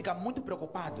 Mas ele fica muito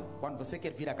preocupado quando você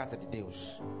quer vir à casa de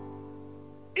Deus.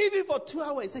 Even for 2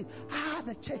 hours, say,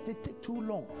 the church, they take too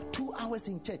long. 2 hours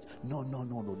in church. No,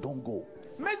 don't go.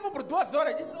 Mesmo por 2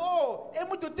 horas, diz, é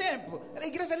muito tempo. A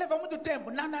igreja leva muito tempo.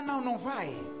 Não vai.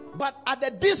 But at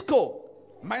the disco,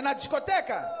 Mas na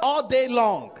discoteca, all day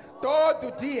long.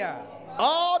 todo dia.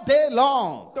 All day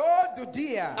long. Todo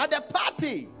dia. At the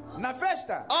party, Na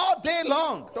festa, all day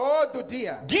long. todo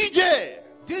dia. DJ,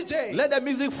 DJ, let the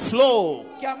music flow.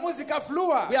 que a música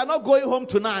flua. We are not going home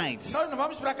tonight. Nós não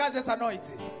vamos para casa essa noite.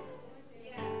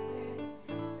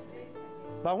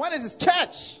 But when it is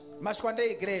church, Mas quando é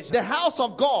igreja, the house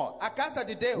of God, a casa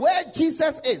de Deus, where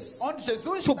Jesus is, onde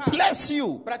Jesus to está, bless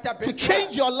you, para te to abençoar,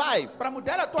 change your life, para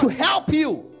mudar a tua to vida, help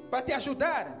you. para te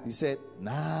ajudar. He said,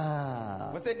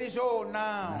 nah, Você diz,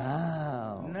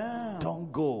 não,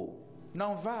 don't go.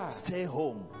 não vá. Stay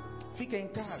home. Fica em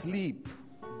casa, Sleep.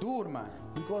 durma.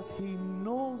 Because he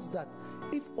knows that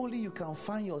if only you can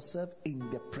find yourself in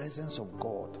the presence of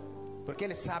God, Porque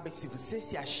ele sabe que se você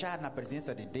se achar na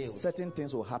presença de Deus, certain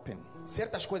things will happen.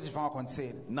 certas coisas vão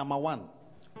acontecer. Number 1,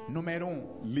 Número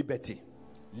 1, liberty.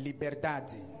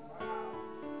 liberdade.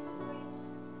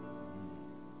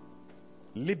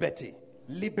 Liberty.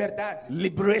 Liberdade.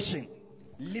 Liberation.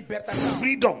 Libertação.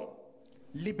 Freedom.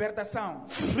 Libertação.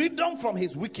 Freedom from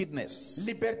his wickedness.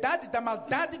 Liberdade da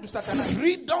maldade do Satanás.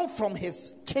 Freedom from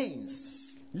his chains.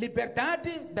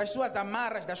 Liberdade das suas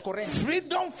amarras, das correntes.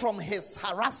 Freedom from his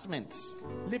harassment.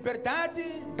 Liberdade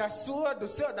da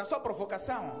sua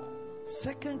provocação.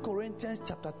 2 Corinthians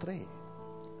chapter 3,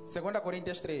 2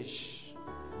 Coríntios 3,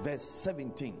 verse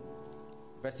 17.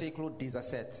 versículo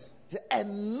 17.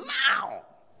 And now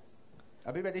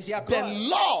A Bíblia diz, e the agora,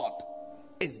 Lord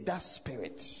is that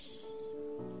spirit.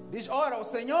 diz, ora, o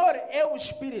Senhor é o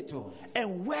Espírito.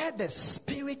 And where the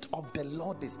spirit of the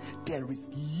Lord is, there is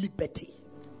liberty.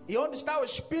 E onde está o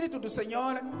Espírito do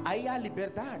Senhor, aí há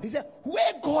liberdade. He said,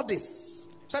 where God is,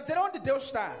 Está a dizer, onde Deus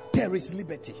está, there is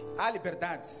liberty. há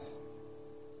liberdade.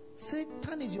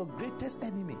 Satan is your greatest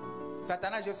enemy.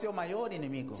 Satanás é o seu maior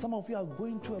inimigo. Some of you are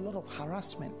going through a lot of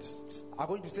harassment,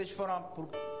 Alguns de vocês foram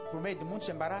por meio de muitos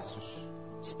embaraços.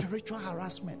 spiritual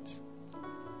harassment,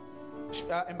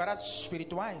 Embaraços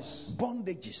espirituais.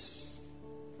 bondages,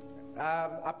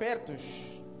 Apertos.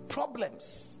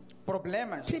 problems,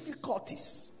 Problemas.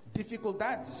 difficulties.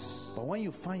 dificuldades. But when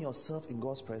you find yourself in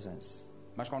God's presence,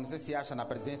 Mas quando você se acha na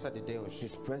presença de Deus,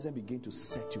 His presence begins to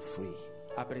set you free.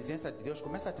 a presença de Deus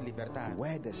começa a te libertar.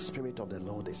 Where the Spirit of the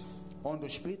Lord is, Onde o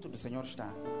Espírito do Senhor está,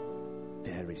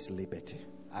 there is liberty.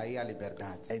 aí há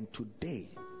liberdade. And today,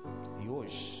 E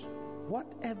hoje,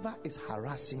 whatever is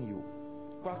harassing you,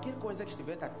 qualquer coisa que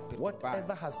estiver a whatever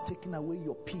perturbar, has taken away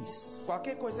your peace,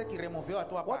 qualquer coisa que removeu a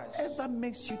tua paz, whatever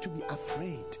makes you to be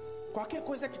afraid, qualquer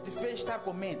coisa que te fez estar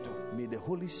com medo, may the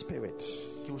Holy Spirit,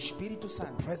 que o Espírito the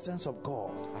Santo, presence of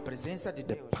God, a presença de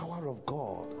the Deus, power of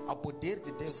God, ao poder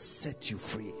de Deus, set you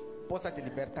free possa te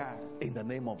libertar. in the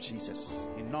name of Jesus.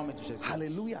 Em nome de Jesus.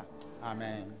 Hallelujah.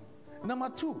 Amém. Number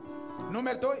 2,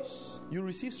 Número 2. you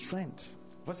receive strength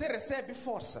Você recebe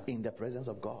força in the presence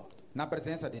of God. na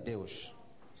presença de Deus.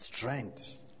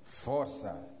 Strength,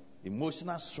 Força.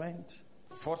 emotional strength,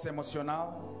 Força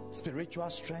emocional, spiritual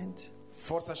strength,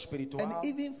 força espiritual and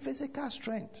even physical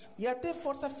strength. e até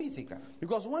força física.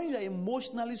 Because when you are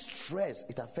emotionally stressed,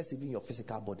 it affects even your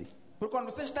physical body. Porque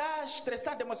quando você está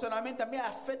estressado emocionalmente, também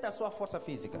afeta a sua força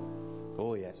física.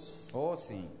 Oh, yes. Oh,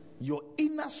 sim. Your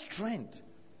inner strength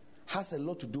has a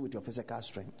lot to do with your physical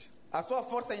strength. A sua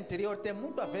força interior tem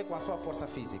muito a ver com a sua força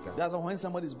física. That's why when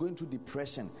somebody is going through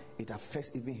depression, it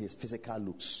affects even his physical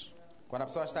looks. Quando a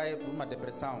pessoa está em uma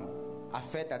depressão,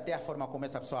 afeta até a forma como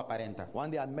essa pessoa aparenta. One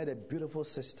day I met a beautiful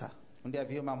sister. Dia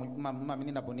vi uma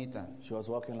menina bonita. She was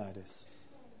walking like this.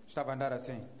 Estava a andar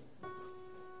assim.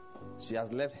 She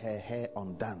has left her hair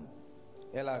undone.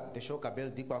 Ela deixou o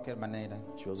cabelo de qualquer maneira.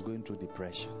 She was going through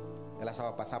depression Ela estava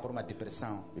a passar por uma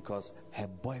depressão. because her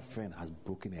boyfriend has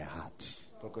broken her heart.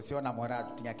 Porque o seu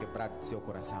namorado tinha quebrado seu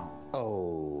coração.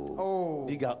 Oh. Oh.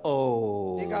 Diga,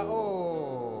 oh. Diga,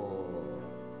 oh.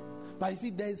 But you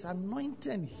see, there is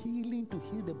anointing and healing to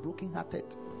heal the brokenhearted.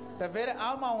 Tá vendo?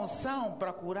 Há uma unção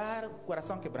para curar o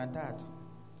coração quebrantado.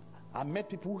 I met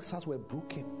people whose hearts were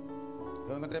broken,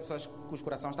 Eu encontrei pessoas cujos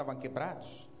corações estavam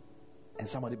quebrados. and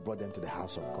somebody brought them to the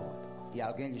house of God. E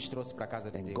alguém lhes trouxe para a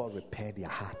casa de And Deus. God repaired their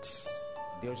hearts,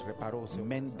 Deus reparou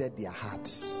mended their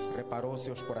hearts, reparou os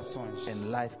seus corações.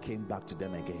 and life came back to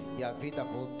them again. E a vida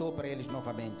voltou para eles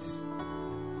novamente.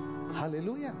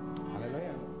 Hallelujah.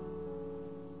 Aleluia.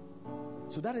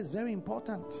 So that is very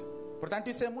important. Portanto,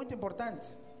 isso é muito importante.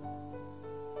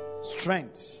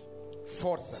 Strength.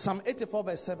 Força. Psalm 84,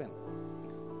 verse 7.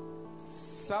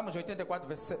 Salmos 84,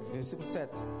 versículo 7.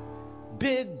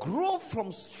 They grow from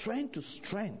strength to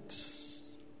strength,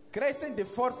 Crescem de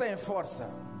força em força.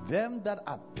 them that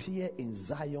appear in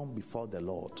Zion before the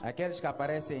Lord. Aqueles que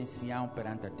aparecem em Sião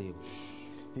perante a Deus.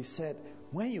 He said,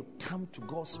 when you come to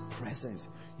God's presence,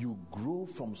 you grow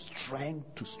from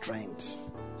strength to strength.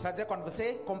 Está a dizer, quando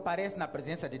você comparece na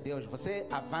presença de Deus, você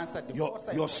avança de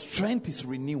força em Your força. strength is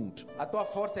renewed. A tua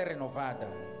força é renovada.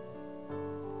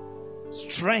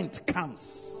 Strength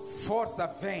comes. Força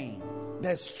vem.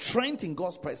 There's strength in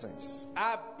God's presence.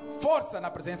 Há força na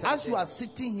presença As de you are Deus.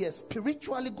 sitting here,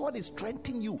 spiritually, God is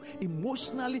strengthening you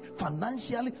emotionally,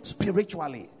 financially,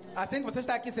 spiritually. Assim que você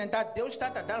está aqui sentado, Deus está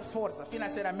a dar força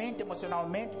financeiramente,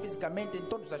 emocionalmente, fisicamente, em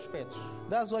todos os aspectos.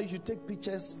 That's why you should take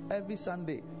pictures every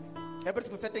Sunday. É por isso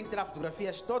que você tem que tirar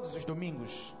fotografias todos os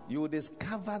domingos. You will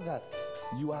discover that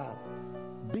you are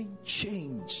being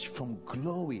changed from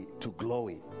glory to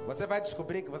glory. Você vai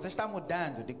descobrir que você está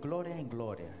mudando de glória em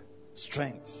glória.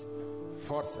 Strength.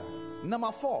 Força.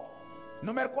 Number 4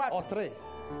 Número or 4. 3.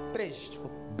 3.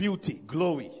 Beauty,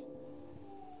 glory.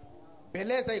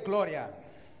 Beleza e glória.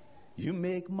 You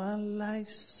make my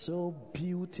life so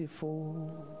beautiful.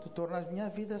 Tu tornas minha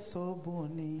vida so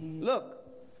bonita. Look,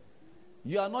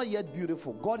 you are not yet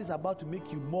beautiful. God is about to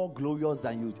make you more glorious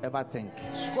than you ever think.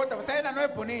 Escuta, você ainda não é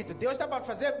bonito. Deus está para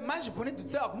fazer mais bonito do que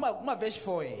você alguma vez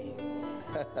foi.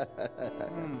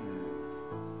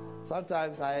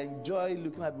 Sometimes I enjoy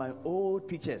looking at my old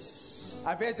pictures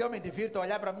Às vezes eu me divirto a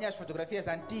olhar para minhas fotografias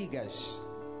antigas.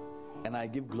 and I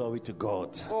give glory to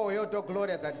God. Oh, eu dou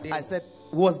glórias a Deus. I said,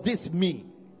 was this me?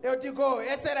 Eu digo,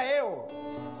 esse era eu.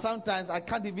 Sometimes I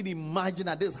can't even imagine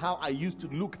that this is how I used to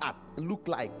look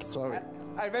like. Sorry.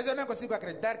 Às vezes eu não consigo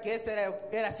acreditar que esse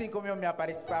era assim como eu me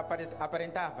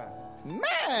aparentava.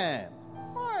 Man!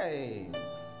 Oi.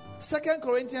 2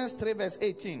 Corinthians 3 verse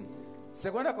 18.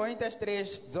 2 Coríntios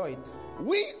 3, 18.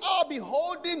 We are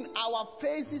beholding our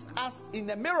faces as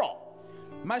in a mirror.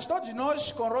 Mas todos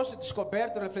nós com o rosto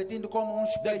descoberto, refletindo como um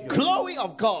The espelho. glory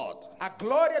of God. A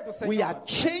glória do Senhor. We are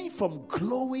changed from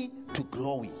glory to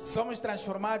glory. Somos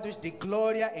transformados de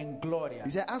glória em glória. He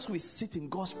said, as we sit in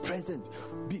God's presence,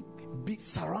 be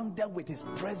surrounded with His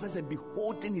presence and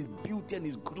beholding His beauty and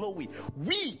His glory,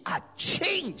 we are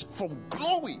changed from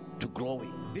glory to glory.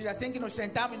 Diz assim que nos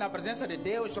sentamos na presença de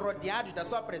Deus, rodeados da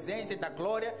sua presença e da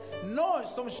glória,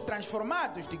 nós somos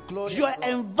transformados de glória Your em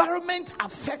glória. environment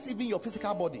affects even your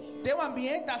physical body. Teu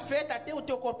ambiente afeta até o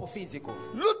teu corpo físico.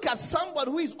 Look at somebody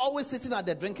who is always sitting at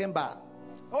the drinking bar.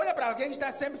 Olha para alguém que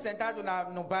está sempre sentado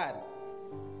no bar.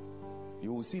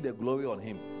 You will see the glory on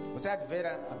him. Você há de ver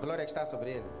a glória que está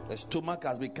sobre ele. The stomach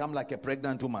has become like a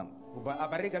pregnant woman. A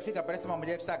barriga fica, parece uma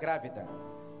mulher que está grávida.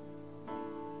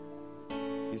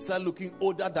 He starts looking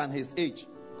older than his age.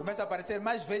 Começa a parecer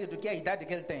mais velho do que a idade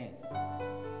que ele tem.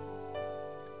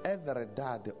 Every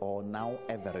dad or now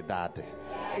every dad.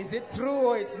 Is it true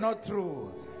or it's not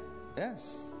true?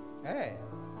 Yes. É.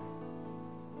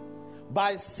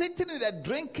 By sitting in a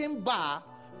drinking bar,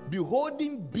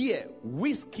 beholding beer,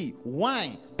 whiskey,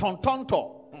 wine,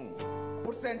 tontonto.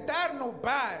 Por sentar no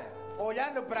bar,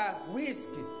 olhando para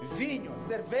whisky, vinho,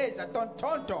 cerveja,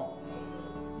 tontonton.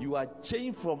 You are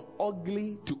changed from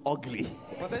ugly to ugly.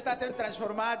 Você está sendo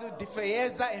transformado de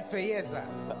feieza em feieza.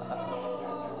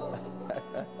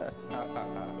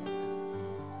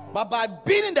 But by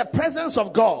being in the presence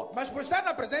of God, Mas por estar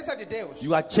na presença de Deus,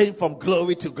 you are changed from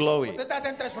glory to glory. você está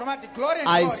sendo transformado de glória em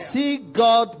I glória. see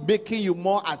God making you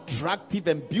more attractive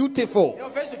and beautiful. Eu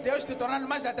vejo Deus se tornando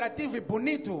mais atrativo e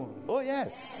bonito. Oh,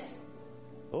 yes.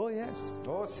 Oh, yes.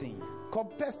 Oh, sim.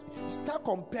 Start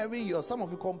comparing some of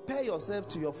you compare yourself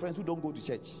to your friends who don't go to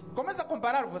church. Começa a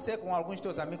comparar você com alguns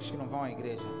teus amigos que não vão à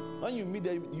igreja. When you meet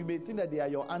them, you may think that they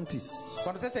are your aunties.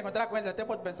 Quando você se encontrar com eles, até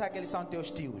pode pensar que eles são teus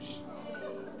tios.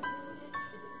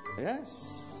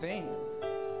 Yes. Sim.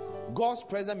 God's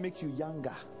presence makes you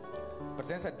younger. A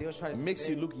presença de Deus faz Makes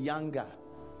você you look younger,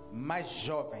 mais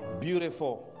jovem,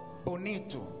 beautiful,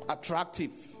 bonito,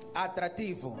 attractive.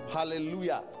 atrativo.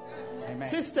 Hallelujah. Amen.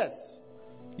 Sisters,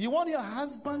 you want your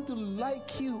husband to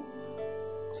like you?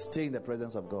 Stay in the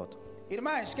presence of God.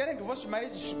 Irmãs, querem que vossos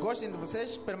maridos gostem de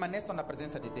vocês? Permaneçam na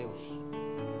presença de Deus.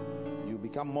 You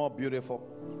become more beautiful.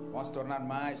 Vão se tornar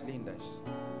mais lindas.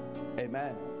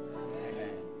 Amen.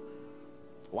 Amém.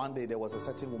 One day there was a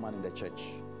certain woman in the church.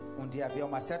 Dia havia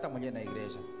uma certa mulher na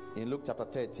igreja. In Luke chapter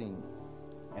 13,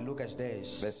 Em Lucas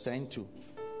 10, verse 10 to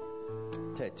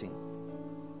 13.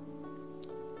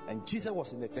 And Jesus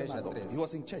was in the Veja synagogue. 13. He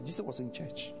was in church. Jesus was in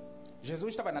church.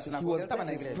 Jesus estava na He sinagoga, was ele estava there.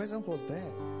 na His igreja. presence was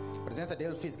there. A presença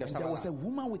dele física And estava there was a lá.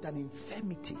 woman with an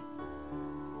infirmity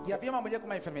E havia uma mulher com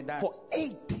uma enfermidade for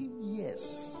 18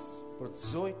 years. por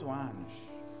 18 anos.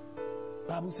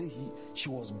 Bible says she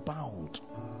was bound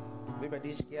A Bíblia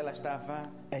diz que ela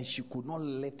and she could not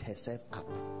lift herself up.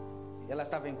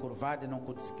 estava encurvada e não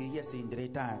conseguia se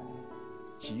endireitar.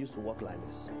 She used to walk like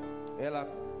this. Ela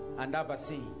andava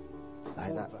assim,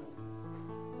 Like that. curva.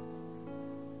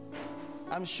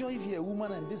 I'm sure if you're a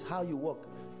woman and this is how you walk,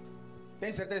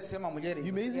 Tem certeza que se é uma mulher e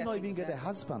you may você easily é not assim, even get a você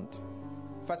husband.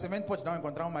 facilmente pode não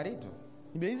encontrar um marido.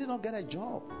 You may easily not get a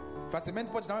job.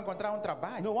 Facilmente pode não encontrar um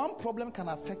trabalho. No, one problem can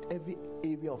affect every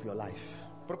area of your life,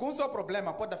 Porque um só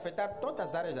problema pode afetar todas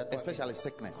as áreas da tua vida, especially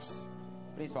sickness.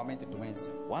 principalmente doença.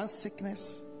 One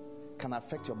sickness can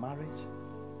affect your marriage,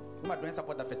 Uma doença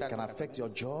pode afetar can teu affect your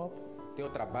job, teu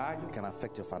trabalho, can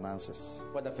affect your finances.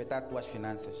 pode afetar tuas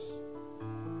finanças.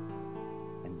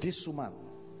 And this woman,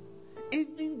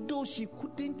 even though she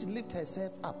couldn't lift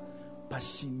herself up, but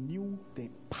she knew the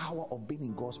power of being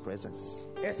in God's presence.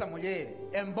 Essa mulher,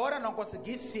 embora não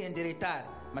conseguisse se endireitar,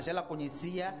 mas ela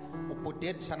conhecia o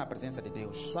poder de estar na presença de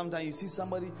Deus. Sometimes you see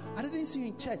somebody, I didn't see you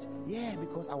in church. Yeah,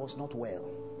 because I was not well.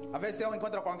 Às vezes eu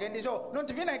encontro com alguém e diz, oh, não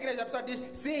te vi na igreja. A pessoa diz,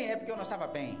 sim, é porque eu não estava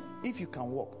bem. If you can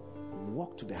walk,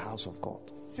 walk to the house of God.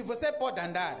 Se você pode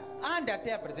andar, ande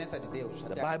até a presença de Deus.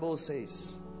 The Bible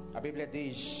says, A Bíblia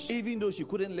diz, even though she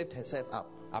couldn't lift herself up,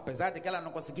 apesar de que ela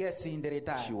não conseguia se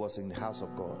endireitar, she was in the house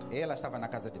of God. ela estava na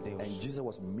casa de Deus. And Jesus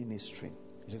was ministering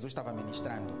Jesus estava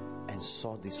ministrando. and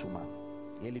saw this woman.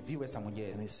 E ele viu essa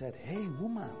mulher. And he said, hey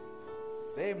woman,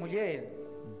 Ei, mulher,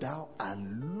 thou art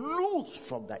loose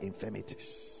from thy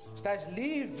infirmities. estás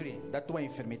livre da tua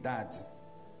enfermidade.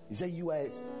 He said, you are a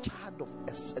child of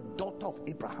a daughter of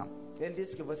Abraham. Ele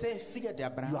disse que você é filha de You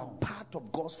are Abraão. part of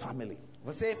God's family.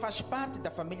 Você faz parte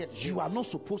da família de You Deus. are not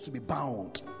supposed to be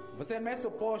bound. Você não é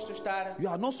suposto estar, You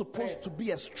are not supposed to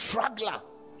be a struggler.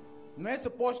 não é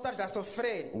suposto estar a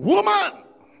sofrer. Woman,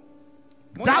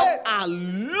 thou Mulher, art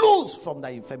loose from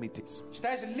thy infirmities.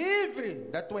 estás livre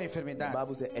da tua The enfermidade.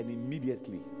 Bible said, and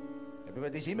immediately A Bíblia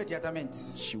diz imediatamente.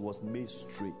 she was made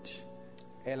straight.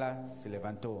 Ela se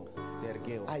levantou, se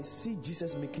ergueu. I see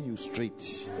Jesus making you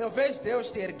straight. Eu vejo Deus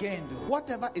te erguendo.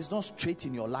 Whatever is not straight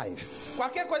in your life,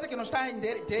 Qualquer coisa que não está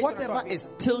direito na tua whatever vida. is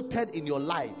tilted in your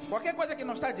life, Qualquer coisa que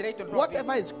não está direito na tua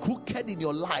whatever vida. is crooked in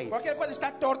your life, Qualquer coisa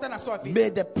está torta na sua vida.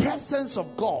 may the presence of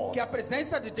God, Que a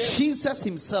presença de Deus, Jesus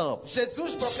Himself,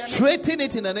 Jesus propriamente, straighten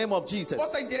it in the name of Jesus.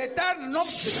 possa endireitar no nome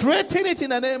de Jesus. Straighten it in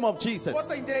the name of Jesus.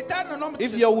 Possa endireitar no nome de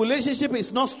If Jesus. your relationship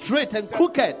is not straight and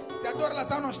crooked, Se a tua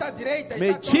relação não está direita, may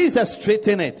está torta, Jesus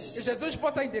straighten que it. Jesus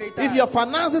possa endireitar. If your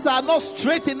finances are not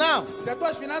straight enough, Se as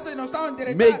tuas finanças não estão may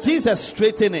endireitadas, Jesus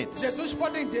straighten it. Jesus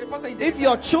possa If endireitar.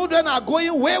 your children are going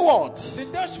wayward, Se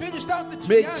teus filhos estão se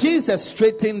may desviando, Jesus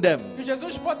straighten them. que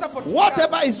Jesus possa fortificar.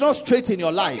 Whatever is not straight in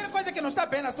your Qualquer life, coisa que não está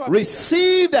bem na sua vida,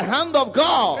 receive the hand of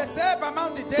God receba a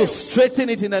mão de to Deus straighten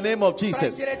it in the name of para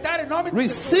Jesus. endireitar em nome de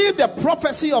Jesus. Receive the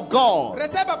prophecy of God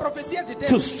Receba a profecia de to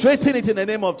Deus straighten it in the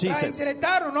name of para Jesus.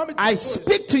 endireitar o nome de I Jesus.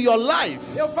 speak to your life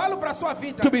Eu falo para a sua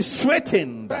vida to be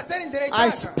straightened. para ser I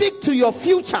endireitada. speak to your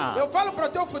future Eu falo para o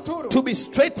teu futuro to be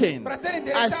straightened. para ser I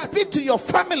endireitado. speak to your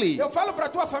family Eu falo para a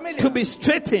tua família to be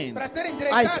straightened. para ser I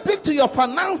endireitada. speak to your Eu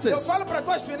finances falo para as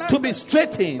tuas to finanças be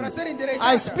straightened. para ser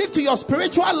endireitada. I speak to your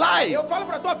spiritual life Eu falo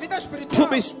para a tua vida to espiritual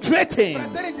be straightened.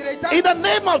 para ser endireitada. In the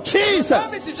name of Em nome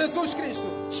Jesus. de Jesus Cristo.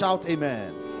 Shout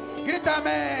amen. Grita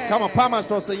amém. Come on, palmas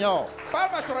para o Senhor.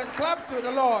 Palmas para clap to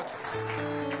the Lord.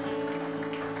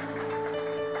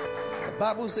 The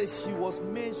Bible says she was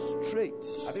made straight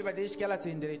A Bíblia diz que ela se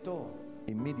endireitou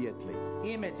immediately.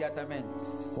 imediatamente.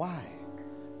 Why?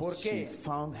 Por She quê?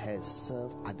 found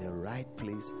herself at the right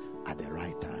place at the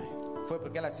right time Foi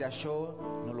porque ela se achou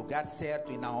no lugar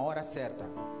certo e na hora certa,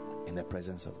 in the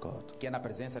presence of God. que é na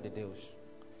presença de Deus.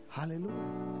 Hallelujah.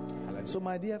 Aleluia. So,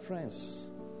 my dear friends,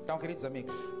 Então, queridos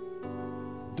amigos,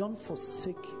 don't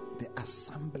forsake the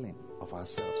assembling of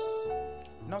ourselves.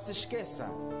 não se esqueça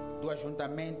do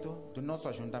ajuntamento, do nosso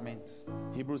ajuntamento.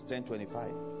 Hebrews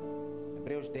 10:25.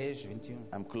 Hebreus 10, 21.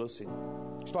 I'm closing.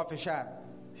 Estou a fechar.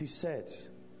 He said,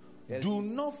 do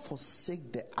not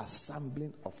forsake the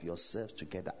assembling of yourselves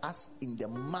together, as in the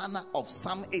manner of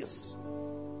some is.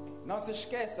 Não se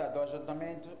esqueça do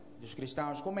ajuntamento dos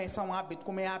cristãos, como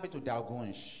é hábito de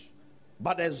alguns.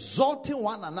 But exhorting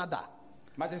one another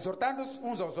Mas exortando-se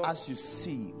uns aos outros, as you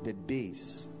see the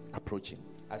days approaching.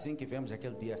 assim que vemos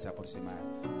aquele dia se aproximar.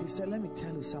 He said, let me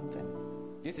tell you something.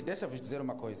 Disse, deixa-vos dizer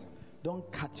uma coisa. Don't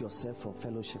cut yourself from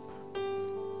fellowship.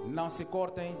 Não se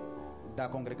cortem da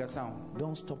congregação.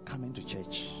 Don't stop coming to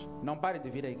church. Não pare de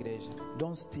vir à igreja.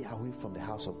 Don't stay away from the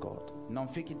house of God, Não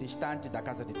fique distante da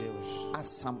casa de Deus. as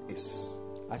some is.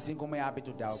 Assim como é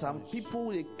hábito de Some alguns.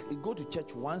 people they go to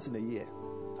church once in a year.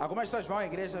 Algumas pessoas vão à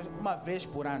igreja uma vez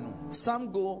por ano. Some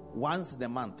go once in a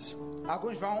month.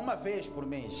 Alguns vão uma vez por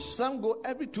mês. Some go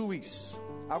every 2 weeks.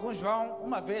 Alguns vão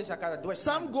uma vez a cada 2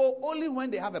 Some semanas. go only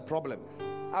when they have a problem.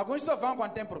 Alguns só vão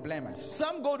quando tem problemas.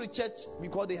 Some go to church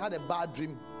because they had a bad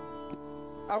dream.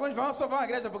 Alguns só vão à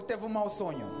igreja porque teve um mau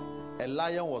sonho. A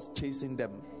lion was chasing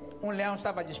them. Leão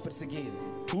estava a lhes perseguir.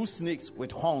 2 snakes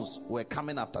with horns were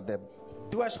coming after them.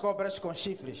 2 cobras com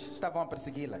chifres estavam a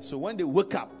persegui-las. So when they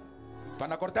woke up, Quando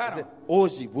they acordaram, said,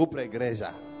 hoje vou para a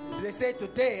igreja. they say,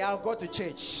 today I'll go to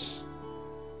church.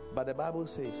 But the Bible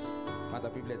says, Mas a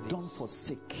Bíblia diz, don't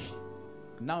forsake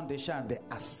não deixando the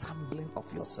assembling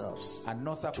of yourselves a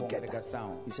nossa together.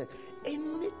 congregação. He said,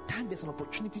 anytime there's an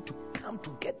opportunity to come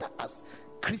together as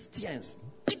Christians,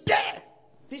 be there.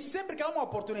 Diz sempre que há uma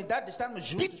oportunidade de estarmos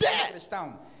juntos Be there. como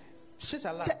cristãos.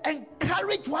 Esteja lá. Say,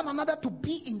 encourage one another to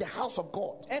be in the house of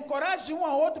God. Encoraje um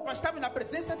ao outro para estarmos na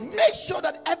presença de Deus. Make sure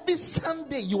that every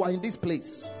Sunday you are in this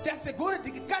place, Se assegure de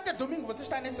que cada domingo você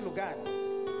está nesse lugar.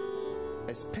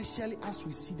 especially as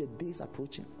we see the days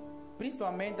approaching.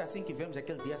 Principalmente assim que vemos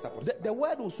aquele dia se aproximar. The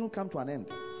world will soon come to an end.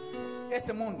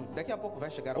 Esse mundo daqui a pouco vai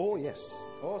chegar ao Oh, fim. yes.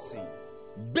 Oh, sim.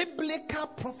 Biblical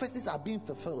prophecies are being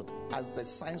fulfilled as the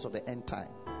signs of the end time.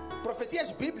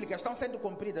 Profecias bíblicas estão sendo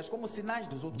cumpridas como sinais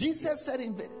dos últimos dias. Jesus said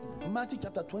in Matthew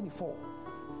chapter 24,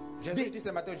 Jesus disse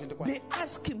em Mateus 24. they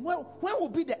ask him, when will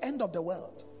be the end of the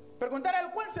world? Perguntaram a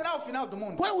ele quando será o final do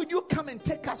mundo? When will you come and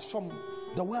take us from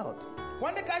the world?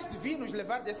 Quando é que has de vir nos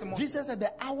levar desse mundo? Jesus said,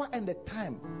 the hour and the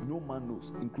time no man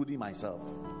knows, including myself.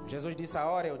 Jesus disse a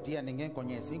hora e o dia ninguém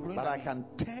conhece, incluindo But a I mim. can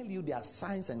tell you there are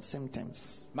signs and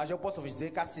symptoms. Mas eu posso vos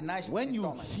dizer que há sinais de When you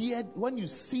sintomas. when you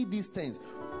see these things,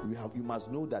 you must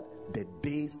know that the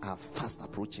days are fast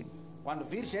approaching. Quando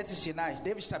vires esses sinais,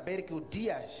 deves saber que o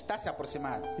dia está se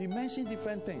aproximando. He mentioned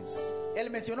different things. Ele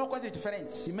mencionou coisas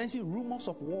diferentes. He mentioned rumors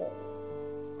of war.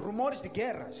 Rumores de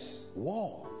guerras.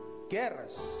 War.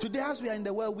 Guerras. Today, as we are in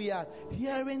the world, we are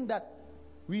hearing that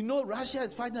We know Russia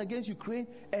is fighting against Ukraine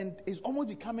and is almost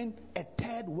becoming a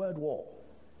third world war.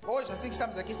 Hoje, assim que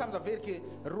estamos aqui, estamos a ver que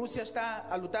a Rússia está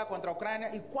a lutar contra a Ucrânia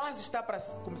e quase está para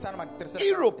começar uma terceira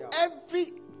guerra Europe, mundial.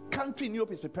 every country in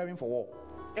Europe is preparing for war.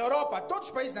 Europa, todos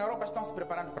os países na Europa estão se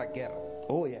preparando para a guerra.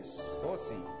 Oh, yes. Oh,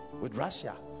 sim. With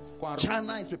Russia. Com a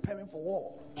China is preparing for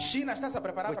war. China está se a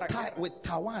preparar para a guerra. With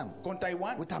Taiwan. Com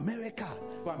Taiwan, With America.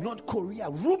 Com a- North Korea.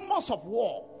 Rumors of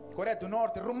war. Coreia do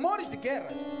Norte, rumores de guerra.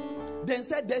 Then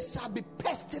said there shall be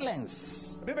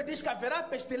pestilence. A Bíblia diz que haverá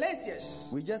pestilências.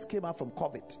 We just came out from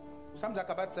COVID. Estamos a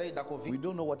acabar de sair da We Covid.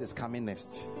 don't know what is coming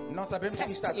next. Não sabemos o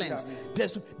que está Pestilence. aqui.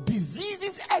 There's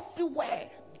diseases everywhere.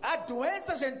 Há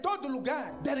doenças em todo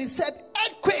lugar. Then he said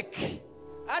earthquake.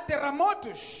 Há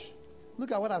terremotos.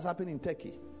 Look at what has happened in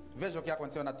Turkey. Veja o que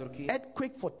aconteceu na Turquia.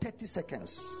 Earthquake for 30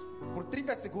 seconds. Por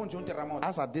 30 segundos, terremoto.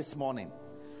 As of this morning,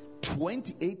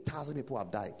 28,000 people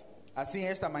have died. Assim,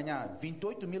 esta manhã,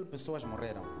 28.000 pessoas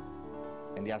morreram.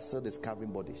 And they are still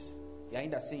discovering bodies. E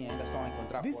ainda assim, ainda estão a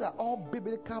encontrar These are corpos. all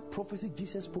biblical prophecies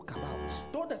Jesus spoke about.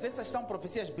 Todas essas são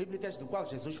profecias bíblicas do qual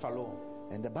Jesus falou.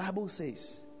 And the Bible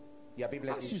says, E a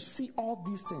Bíblia as you diz, see all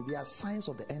these things, they are signs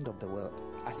of the end of the world.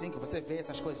 assim que você vê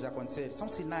essas coisas acontecerem, são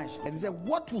sinais. And he said,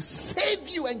 what will save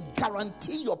you and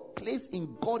guarantee your place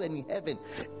in God and in heaven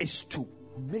is to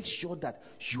make sure that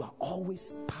you are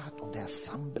always part of the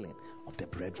assembling of the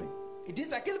brethren. E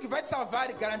diz aquilo que vai te salvar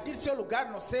e garantir seu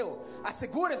lugar no céu.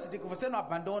 Assegura-se de que você não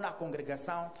abandona a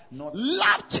congregação. Nossa.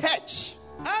 Love church.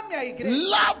 Ame a igreja.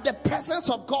 Love the presence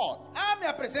of God. Ame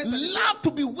a presença de Deus. Love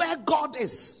to be where God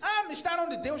is. Ame estar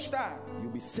onde Deus está.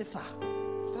 You'll be safer.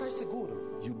 Estarás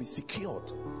seguro. You'll be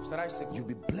secured. Estarás seguro. You'll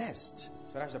be blessed.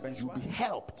 Estarás You'll be abençoado.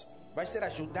 helped. Vais ser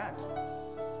ajudado.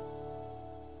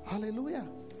 Hallelujah.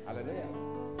 Aleluia.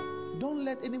 Don't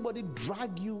let anybody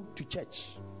drag you to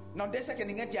church. Não deixa que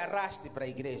ninguém te arraste para a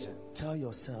igreja. Tell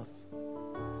yourself,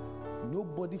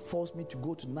 nobody forced me to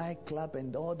go to nightclub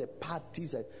and all the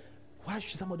parties. Why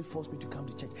should somebody force me to come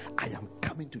to church? I am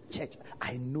coming to church.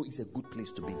 I know it's a good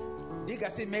place to be. Diga a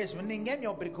si mesmo, ninguém me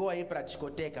obrigou a ir para a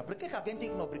discoteca. Por que alguém tem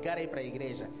que me obrigar a ir para a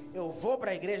igreja? Eu vou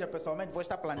para a igreja pessoalmente, vou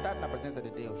estar plantado na presença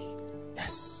de Deus.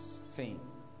 Yes. Sim,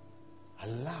 I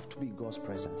love to be in God's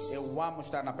presence. eu amo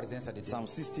estar na presença de Deus. Psalm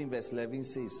 16 verse 11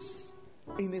 says,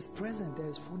 in his presence there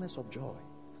is fullness of joy.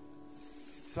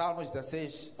 Salmos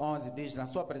 16, 11 diz, na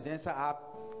sua presença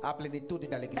há plenitude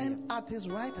de alegria. And at his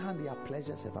right hand there are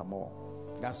pleasures evermore.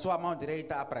 Na sua mão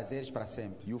direita há prazeres para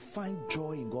sempre. You find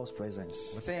joy in God's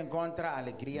presence. Você encontra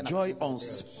alegria na Joy presença de Deus.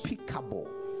 unspeakable.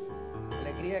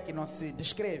 Alegria que não se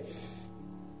descreve.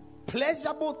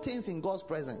 Pleasurable things in God's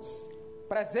presence.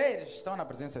 Prazeres estão na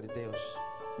presença de Deus.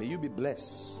 May you be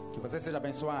blessed Que você seja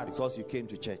abençoado. because you came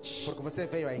to church. Porque você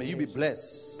veio à May you be igreja.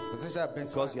 blessed Você seja because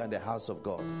abençoado. you are in the house of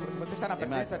God. Porque você está na And I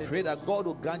presença de pray Deus. that God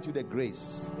will grant you the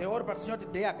grace Eu oro para que o Senhor te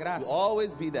dê a to graça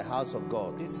always be in the house of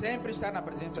God, de sempre estar na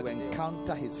presença to de Deus.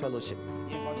 encounter his fellowship,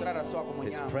 E encontrar a sua his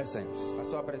comunhão. presence, A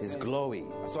sua his presença. glory,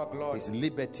 A sua glória. his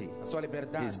liberty, A sua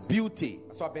liberdade. his beauty,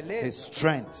 A sua his beleza.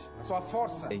 strength. A sua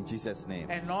força. In Jesus' name.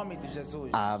 Em nome de Jesus.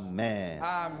 Amen.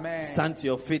 Amém. Stand to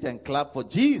your feet and clap for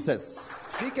Jesus.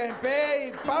 Fica em pé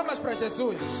e palmas para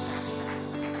Jesus.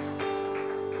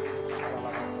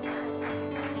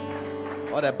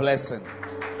 What a blessing.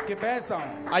 Que bênção.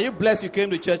 Are you blessed you came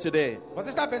to church today? Você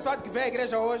está abençoado que veio à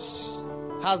igreja hoje?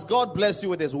 Has God blessed you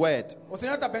with his word? O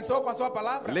Senhor te abençoou com a sua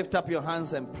palavra? Lift up your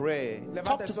hands and pray. Levanta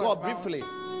Talk as to suas God mãos. briefly.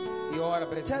 E ora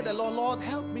Tell the brevemente. Lord, Lord,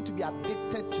 help me to be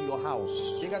addicted to your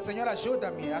house, Diga, Senhor,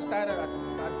 ajuda-me a estar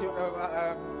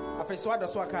afeiçoado à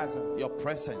sua casa. your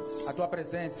presence. A tua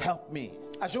presença. Help me.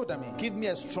 Ajuda-me. Give me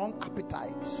a strong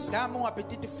appetite, Dá-me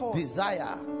apetite forte.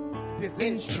 desire, Desejo.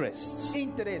 interest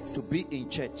Interesse. to be in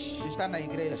church, De estar na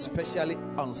igreja. especially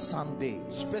on Sundays,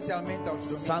 Especialmente aos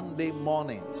domingos. Sunday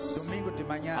mornings. Domingo de I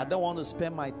manhã. don't want to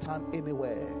spend my time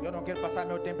anywhere. Eu não quero passar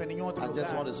meu tempo em nenhum outro I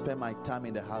just want lugar. to spend my time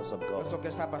in the house of Eu só God. quero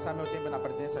estar passar meu tempo na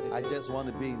presença de I Deus. just want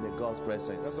to be in the God's Eu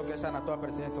presence. só quero estar na tua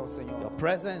presença, ó Senhor. Your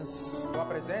presence Tua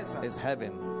presença is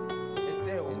heaven é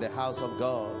seu. in the house of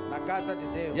God. Na casa de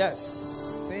Deus. Yes.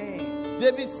 Sim.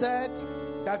 David said,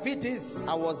 Davi disse: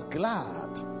 I was glad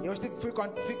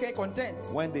fiquei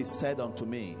contente when they said unto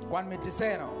me, quando me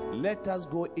disseram: let us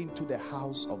go into the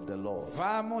house of the Lord.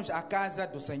 vamos à casa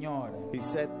do Senhor. He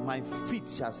said, my feet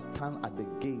shall stand at the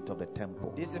gate of the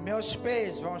temple. Disse: meus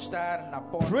pés vão estar na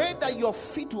porta. Pray that your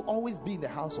feet will always be in the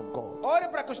house of God. Ore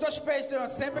para que os teus pés estejam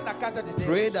sempre na casa de Deus.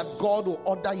 Pray that God will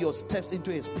order your steps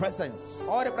into his presence.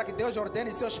 Ore para que Deus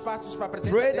ordene seus passos para a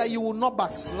presença Pray de that Deus. you will not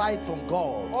backslide from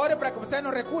God. Ore para que você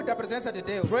não recue da presença de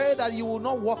Deus. Pray that you will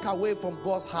not walk away from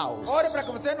God's house. Ore para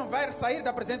que você não vai sair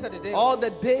da presença de Deus. All the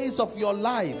days of your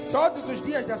life, Todos os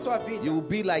dias da sua vida, you will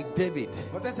be like David,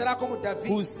 você será como Davi,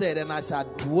 who said, "And I shall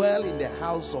dwell in the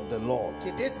house of the Lord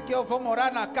que disse que eu vou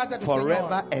morar na casa do forever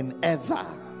Senhor. and ever."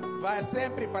 Vai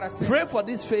sempre para sempre. Pray for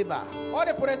this favor,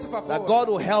 Ore por esse favor. that God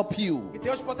will help you, Que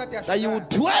Deus possa te that you will ajudar.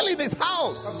 dwell in His Para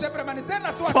house você permanecer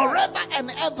na sua casa. forever and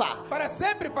ever. Para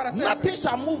sempre, para sempre. Nothing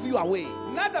shall move you away.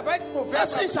 Nada vai te mover.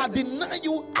 Nothing shall Para... deny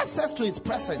you access to His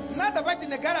presence. Nada vai te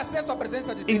negar acesso à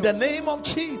presença de Deus. In the name of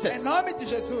Em Jesus. nome de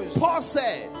Jesus. Paul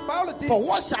said, Paulo disse: "For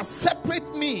what shall separate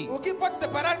me o que pode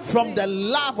separar from the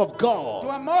love of do God,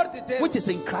 amor de Deus which is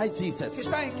in Christ que Jesus?"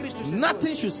 está em Cristo Jesus?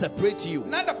 Nothing should separate you.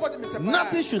 Nada pode me separar.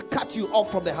 Nothing should cut you off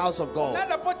from the house of God,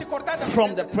 Nada pode te cortar da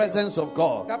from the presença de presence of Deus.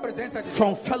 God, Da presença de Deus.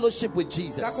 from fellowship with Da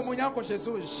Jesus. comunhão com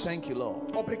Jesus. Thank you,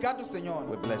 Lord. Obrigado, Senhor.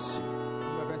 We bless you.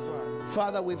 Vou abençoar.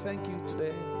 Father, we thank you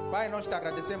today. Pai, nós te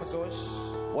agradecemos hoje.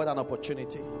 What an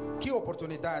opportunity Que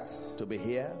oportunidade to be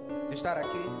here, de estar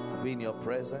aqui, be in your de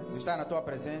presence. estar na tua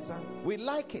presença. We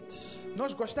like it.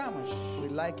 Nós gostamos. We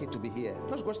like it to be here.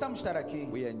 Nós gostamos de estar aqui.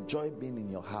 We enjoy being in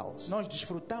your house. Nós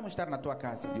desfrutamos de estar na tua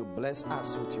casa. You bless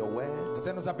us with your word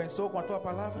Você nos abençoou com a tua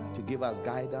palavra. to give us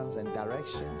guidance and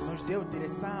directions, Nos deu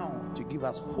direção. to give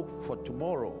us hope for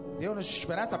tomorrow. Deu-nos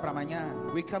esperança para amanhã.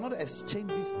 We cannot exchange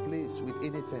this place with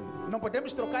anything. Não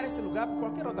podemos trocar esse lugar por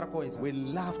qualquer outra coisa. We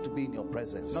love to be in your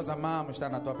presence. Nós amamos estar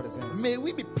na tua presença. May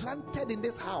we be planted in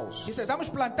this house. Que sejamos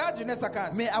plantados nessa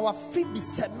casa. May our feet be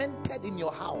cemented in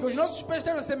your Que house. os nossos pés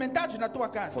estejam cimentados na tua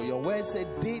casa. For your word said,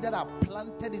 "They that are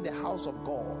planted in the house of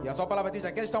God, E a sua palavra diz: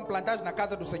 aqueles que estão plantados na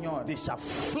casa do Senhor they shall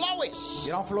flourish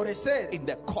irão florescer in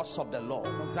the course of the Lord."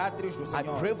 nos átrios do I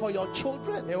Senhor. pray for your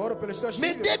children. Eu oro pelos teus May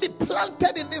filhos. they be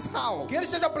planted in this house. Que eles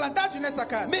estejam plantados nessa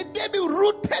casa. May they be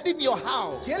rooted in your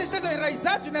house. Que eles estejam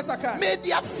enraizados nessa casa. May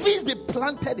their feet be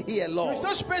planted here, Que Lord. os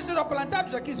teus pés estejam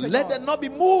plantados aqui, Senhor. Let them not be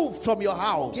moved from your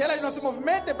house. Que elas não se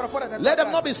movimentem para fora da tua Let them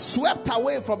casa. not be swept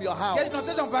away from your Que eles não house.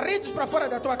 sejam varridos para fora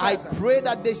da tua I casa. pray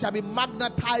that they shall be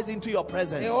magnetized into your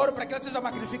presence. Eu oro para que elas sejam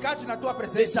magnificados na tua They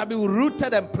presença. shall be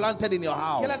rooted and planted in your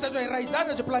Que elas house. sejam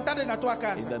enraizadas e plantadas na tua In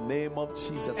casa. the name of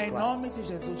Jesus Em nome Christ. de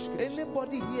Jesus Cristo.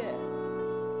 Anybody here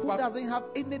who doesn't have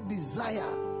any desire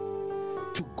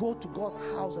to go to God's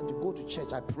house and to go to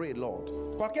church, I pray, Lord,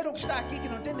 Qualquer um que está aqui que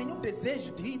não tem nenhum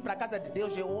desejo de ir para a casa de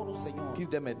Deus, eu oro, Senhor. give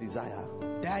them a desire.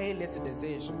 Dá a ele esse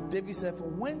desejo. David said,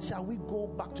 "When shall we go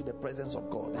back to the presence of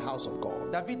God, the house of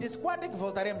God?" Davi disse: quando é que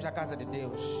voltaremos à casa de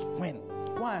Deus? When?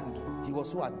 Quando? He was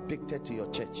so addicted to your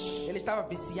church. Ele estava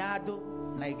viciado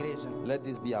na igreja. Let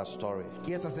this be our story.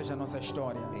 Que essa seja a nossa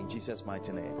história. In Jesus'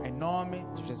 mighty name. Em nome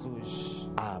de Jesus.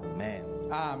 Amen.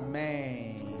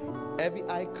 Amém. Every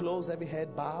eye closed, every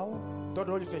head bowed.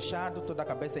 Todo olho fechado, toda a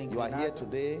cabeça You are here inclinada.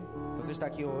 today. Você está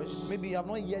aqui hoje. Maybe you have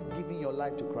not yet given your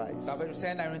life to Christ. Talvez você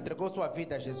ainda não entregou sua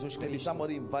vida a Jesus Maybe Cristo.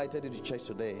 somebody invited you to church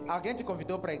today. Alguém te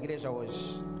convidou para a igreja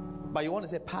hoje. But you want to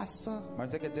say, "Pastor,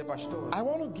 Mas você quer dizer: pastor, I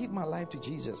want to give my life to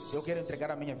Jesus. eu quero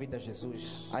entregar a minha vida a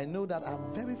Jesus. I know that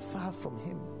I'm very far from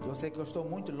Him. Eu sei que eu estou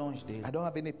muito longe dele. I don't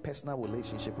have any personal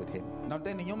relationship with Him. Não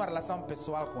tenho nenhuma relação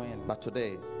pessoal com ele. But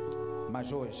today,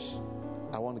 Mas hoje,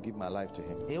 I want to give my life to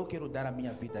Him. eu quero dar a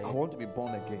minha vida a I ele. want to be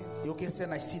born again." Eu quero ser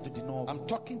nascido de novo. I'm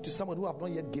talking to someone who have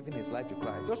not yet given his life to Eu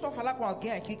Christ. estou a falar com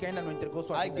alguém aqui que ainda não entregou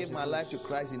sua I vida a gave my life to Jesus.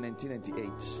 Christ in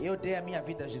 1998. Eu dei a minha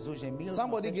vida a Jesus em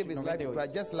Somebody gave his life to 1998.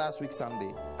 Christ just last week,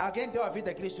 Sunday. Alguém deu a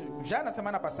vida a Cristo já na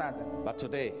semana passada. But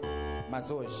today, Mas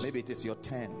hoje, maybe it is your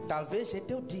turn talvez é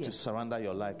teu dia. to surrender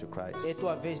your life to Christ. É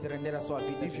tua vez de render a sua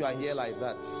vida a If you are Jesus. here like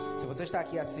that, Se você está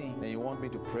aqui assim, and you want me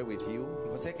to pray with you e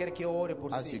você quer que eu ore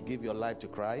por as you si, give your life to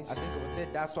Christ, assim que você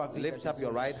dá a sua vida lift a up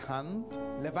your Jesus, right hand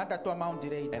levanta a tua mão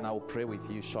direita and I will pray with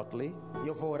you shortly. e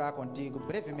eu vou orar contigo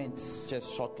brevemente.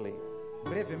 Just shortly.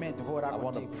 Brevemente vou orar I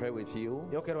want to contigo. pray with you.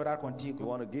 Eu quero orar You contigo.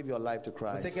 want to give your life to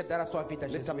Christ. Você quer dar a sua vida a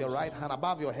Lift Jesus. up your right hand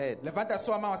above your head. Levanta a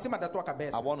sua mão acima da tua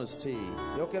cabeça. I want to see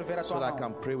Eu quero ver a so tua that I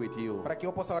mão can pray with you. para que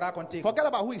eu possa orar contigo. Forget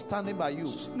about who is standing by you.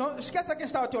 Não esqueça quem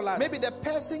está ao teu lado. Maybe the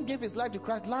person gave his life to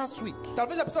Christ last week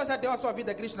Talvez a pessoa já deu a sua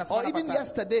vida a Cristo na or semana even passada.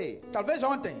 yesterday. Talvez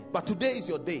ontem. But today is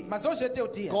your day. Mas hoje é teu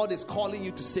dia. God is calling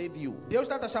you to save you. Deus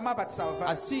está te chamando para te salvar.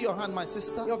 I see your hand, my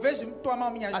sister. Eu vejo tua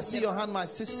mão, minha I see your hand, my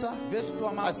sister. Vejo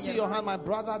tua mão, I see minha your irmã. hand, my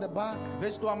brother at the back.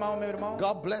 Vejo tua mão, meu irmão.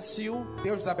 God bless you.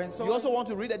 Deus abençoe. You also want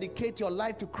to rededicate your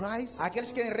life to Christ?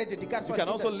 Aqueles que querem rededicar You sua can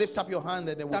vida. also lift up your hand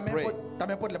and then we'll Também pray.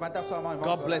 também pode levantar sua mão e vamos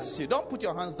God orar. bless you. Don't put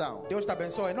your hands down. Deus te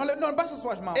abençoe. Não baixa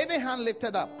suas mãos. Any hand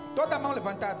lifted up, Toda mão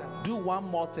levantada. do one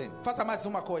more thing. Faça mais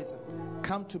uma coisa.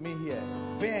 Come to me here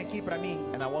Venha aqui para mim.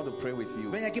 and I want to pray with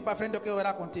you. Venha aqui para frente, eu quero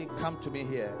orar contigo. Come to me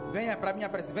here. Venha para minha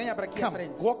presença. Venha para aqui à Come,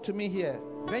 frente. walk to me here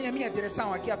Venha à minha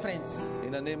direção aqui à frente.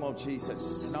 in the name of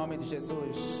Jesus. Em nome de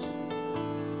Jesus.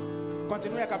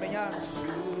 Continue a caminhar.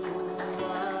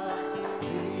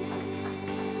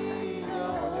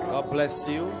 God bless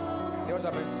you. Deus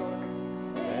abençoe.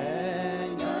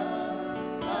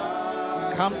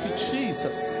 Come to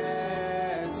Jesus.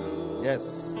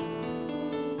 Yes.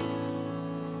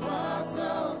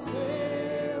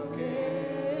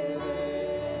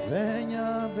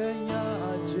 Venha,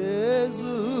 venha, Jesus.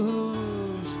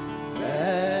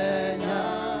 Venha,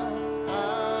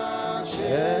 Jesus.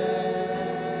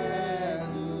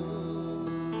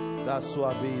 Da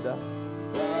sua vida.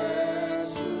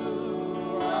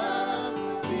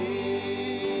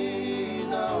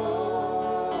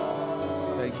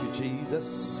 Thank you,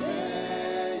 Jesus.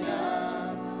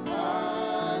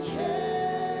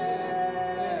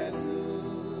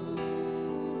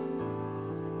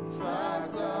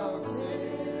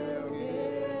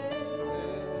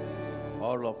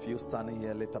 All of you standing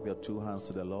here, lift up your two hands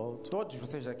to the Lord. Todos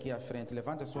vocês aqui à frente,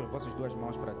 levantem vossas duas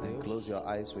mãos para And Deus. close your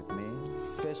eyes with me.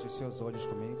 Feche os seus olhos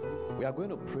comigo. We are going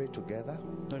to pray together.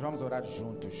 Nós vamos orar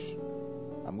juntos.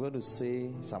 I'm going to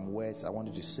say some words. I want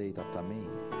you to say it after me.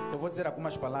 Eu vou dizer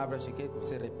algumas palavras e quero que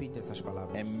você repita essas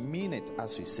palavras. And mean it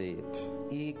as you say it.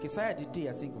 E que saia de ti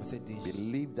assim que você diz.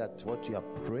 Believe that what you are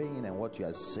praying and what you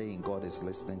are saying, God is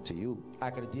listening to you.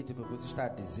 Acredite que o que você está a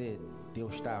dizer,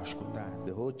 Deus está a escutar.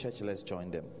 The whole church, let's join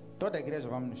them. Toda a igreja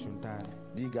vamos nos juntar.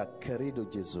 Diga, querido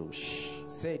Jesus,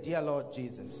 Say, dear Lord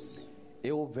Jesus,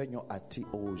 eu venho a ti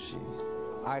hoje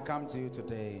I come to you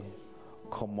today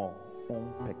como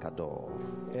pecador.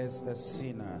 as a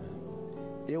sinner.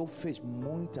 Eu fiz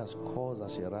muitas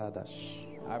coisas erradas,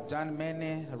 I've done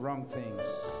many wrong things,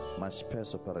 mas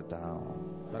peço perdão.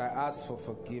 but I ask for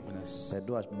forgiveness.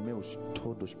 Perdoa meus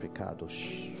todos pecados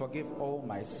Forgive all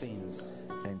my sins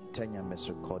e tenha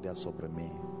misericórdia sobre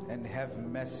mim. and have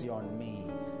mercy on me.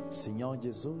 Senhor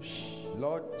Jesus,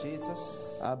 Lord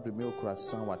Jesus, abre meu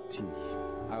coração a ti.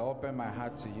 I open my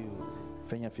heart to you.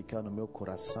 Venha ficar no meu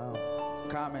coração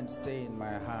Come and stay in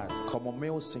my heart como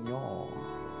meu Senhor,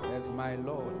 as my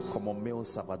Lord como meu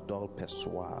Salvador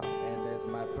pessoal. and as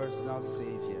my personal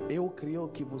Savior. Eu creio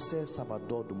que você é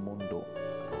Salvador do mundo.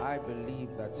 I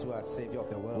believe that you are Savior of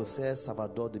the world. Você é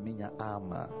Salvador de minha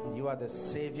alma. You are the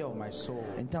Savior of my soul.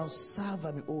 Então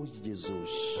salva-me hoje, Jesus,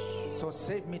 So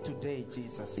save me today,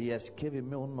 Jesus, e escreve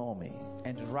meu nome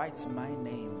and write my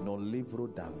name no livro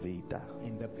da vida.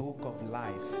 in the book of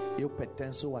life. Eu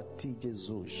pertenço a ti,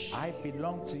 Jesus, I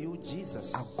belong to you,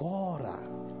 Jesus, agora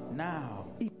now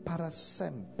e para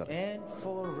sempre. and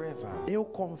forever. Eu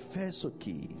confesso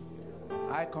que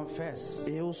I confess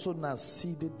eu sou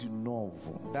nascido de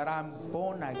novo. that I'm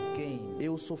born again.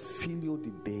 Eu sou filho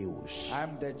de Deus.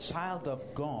 I'm the child of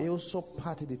God. Eu sou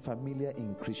parte de família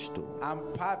em Cristo.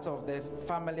 I'm part of the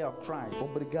family of Christ.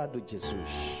 Obrigado, Jesus,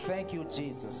 Thank you,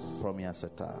 Jesus, por me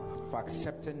aceitar. for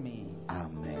accepting me.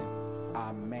 Amém.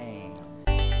 Amen.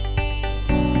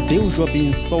 Deus o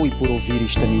abençoe por ouvir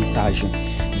esta mensagem.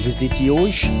 Visite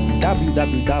hoje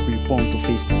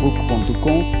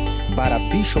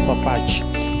www.facebook.com/Bishop Apache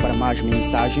para mais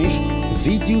mensagens,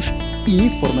 vídeos e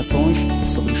informações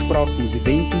sobre os próximos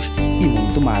eventos e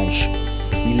muito mais.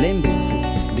 E lembre-se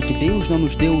de que Deus não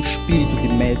nos deu o espírito de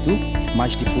medo,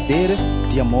 mas de poder,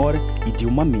 de amor e de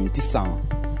uma mente sã.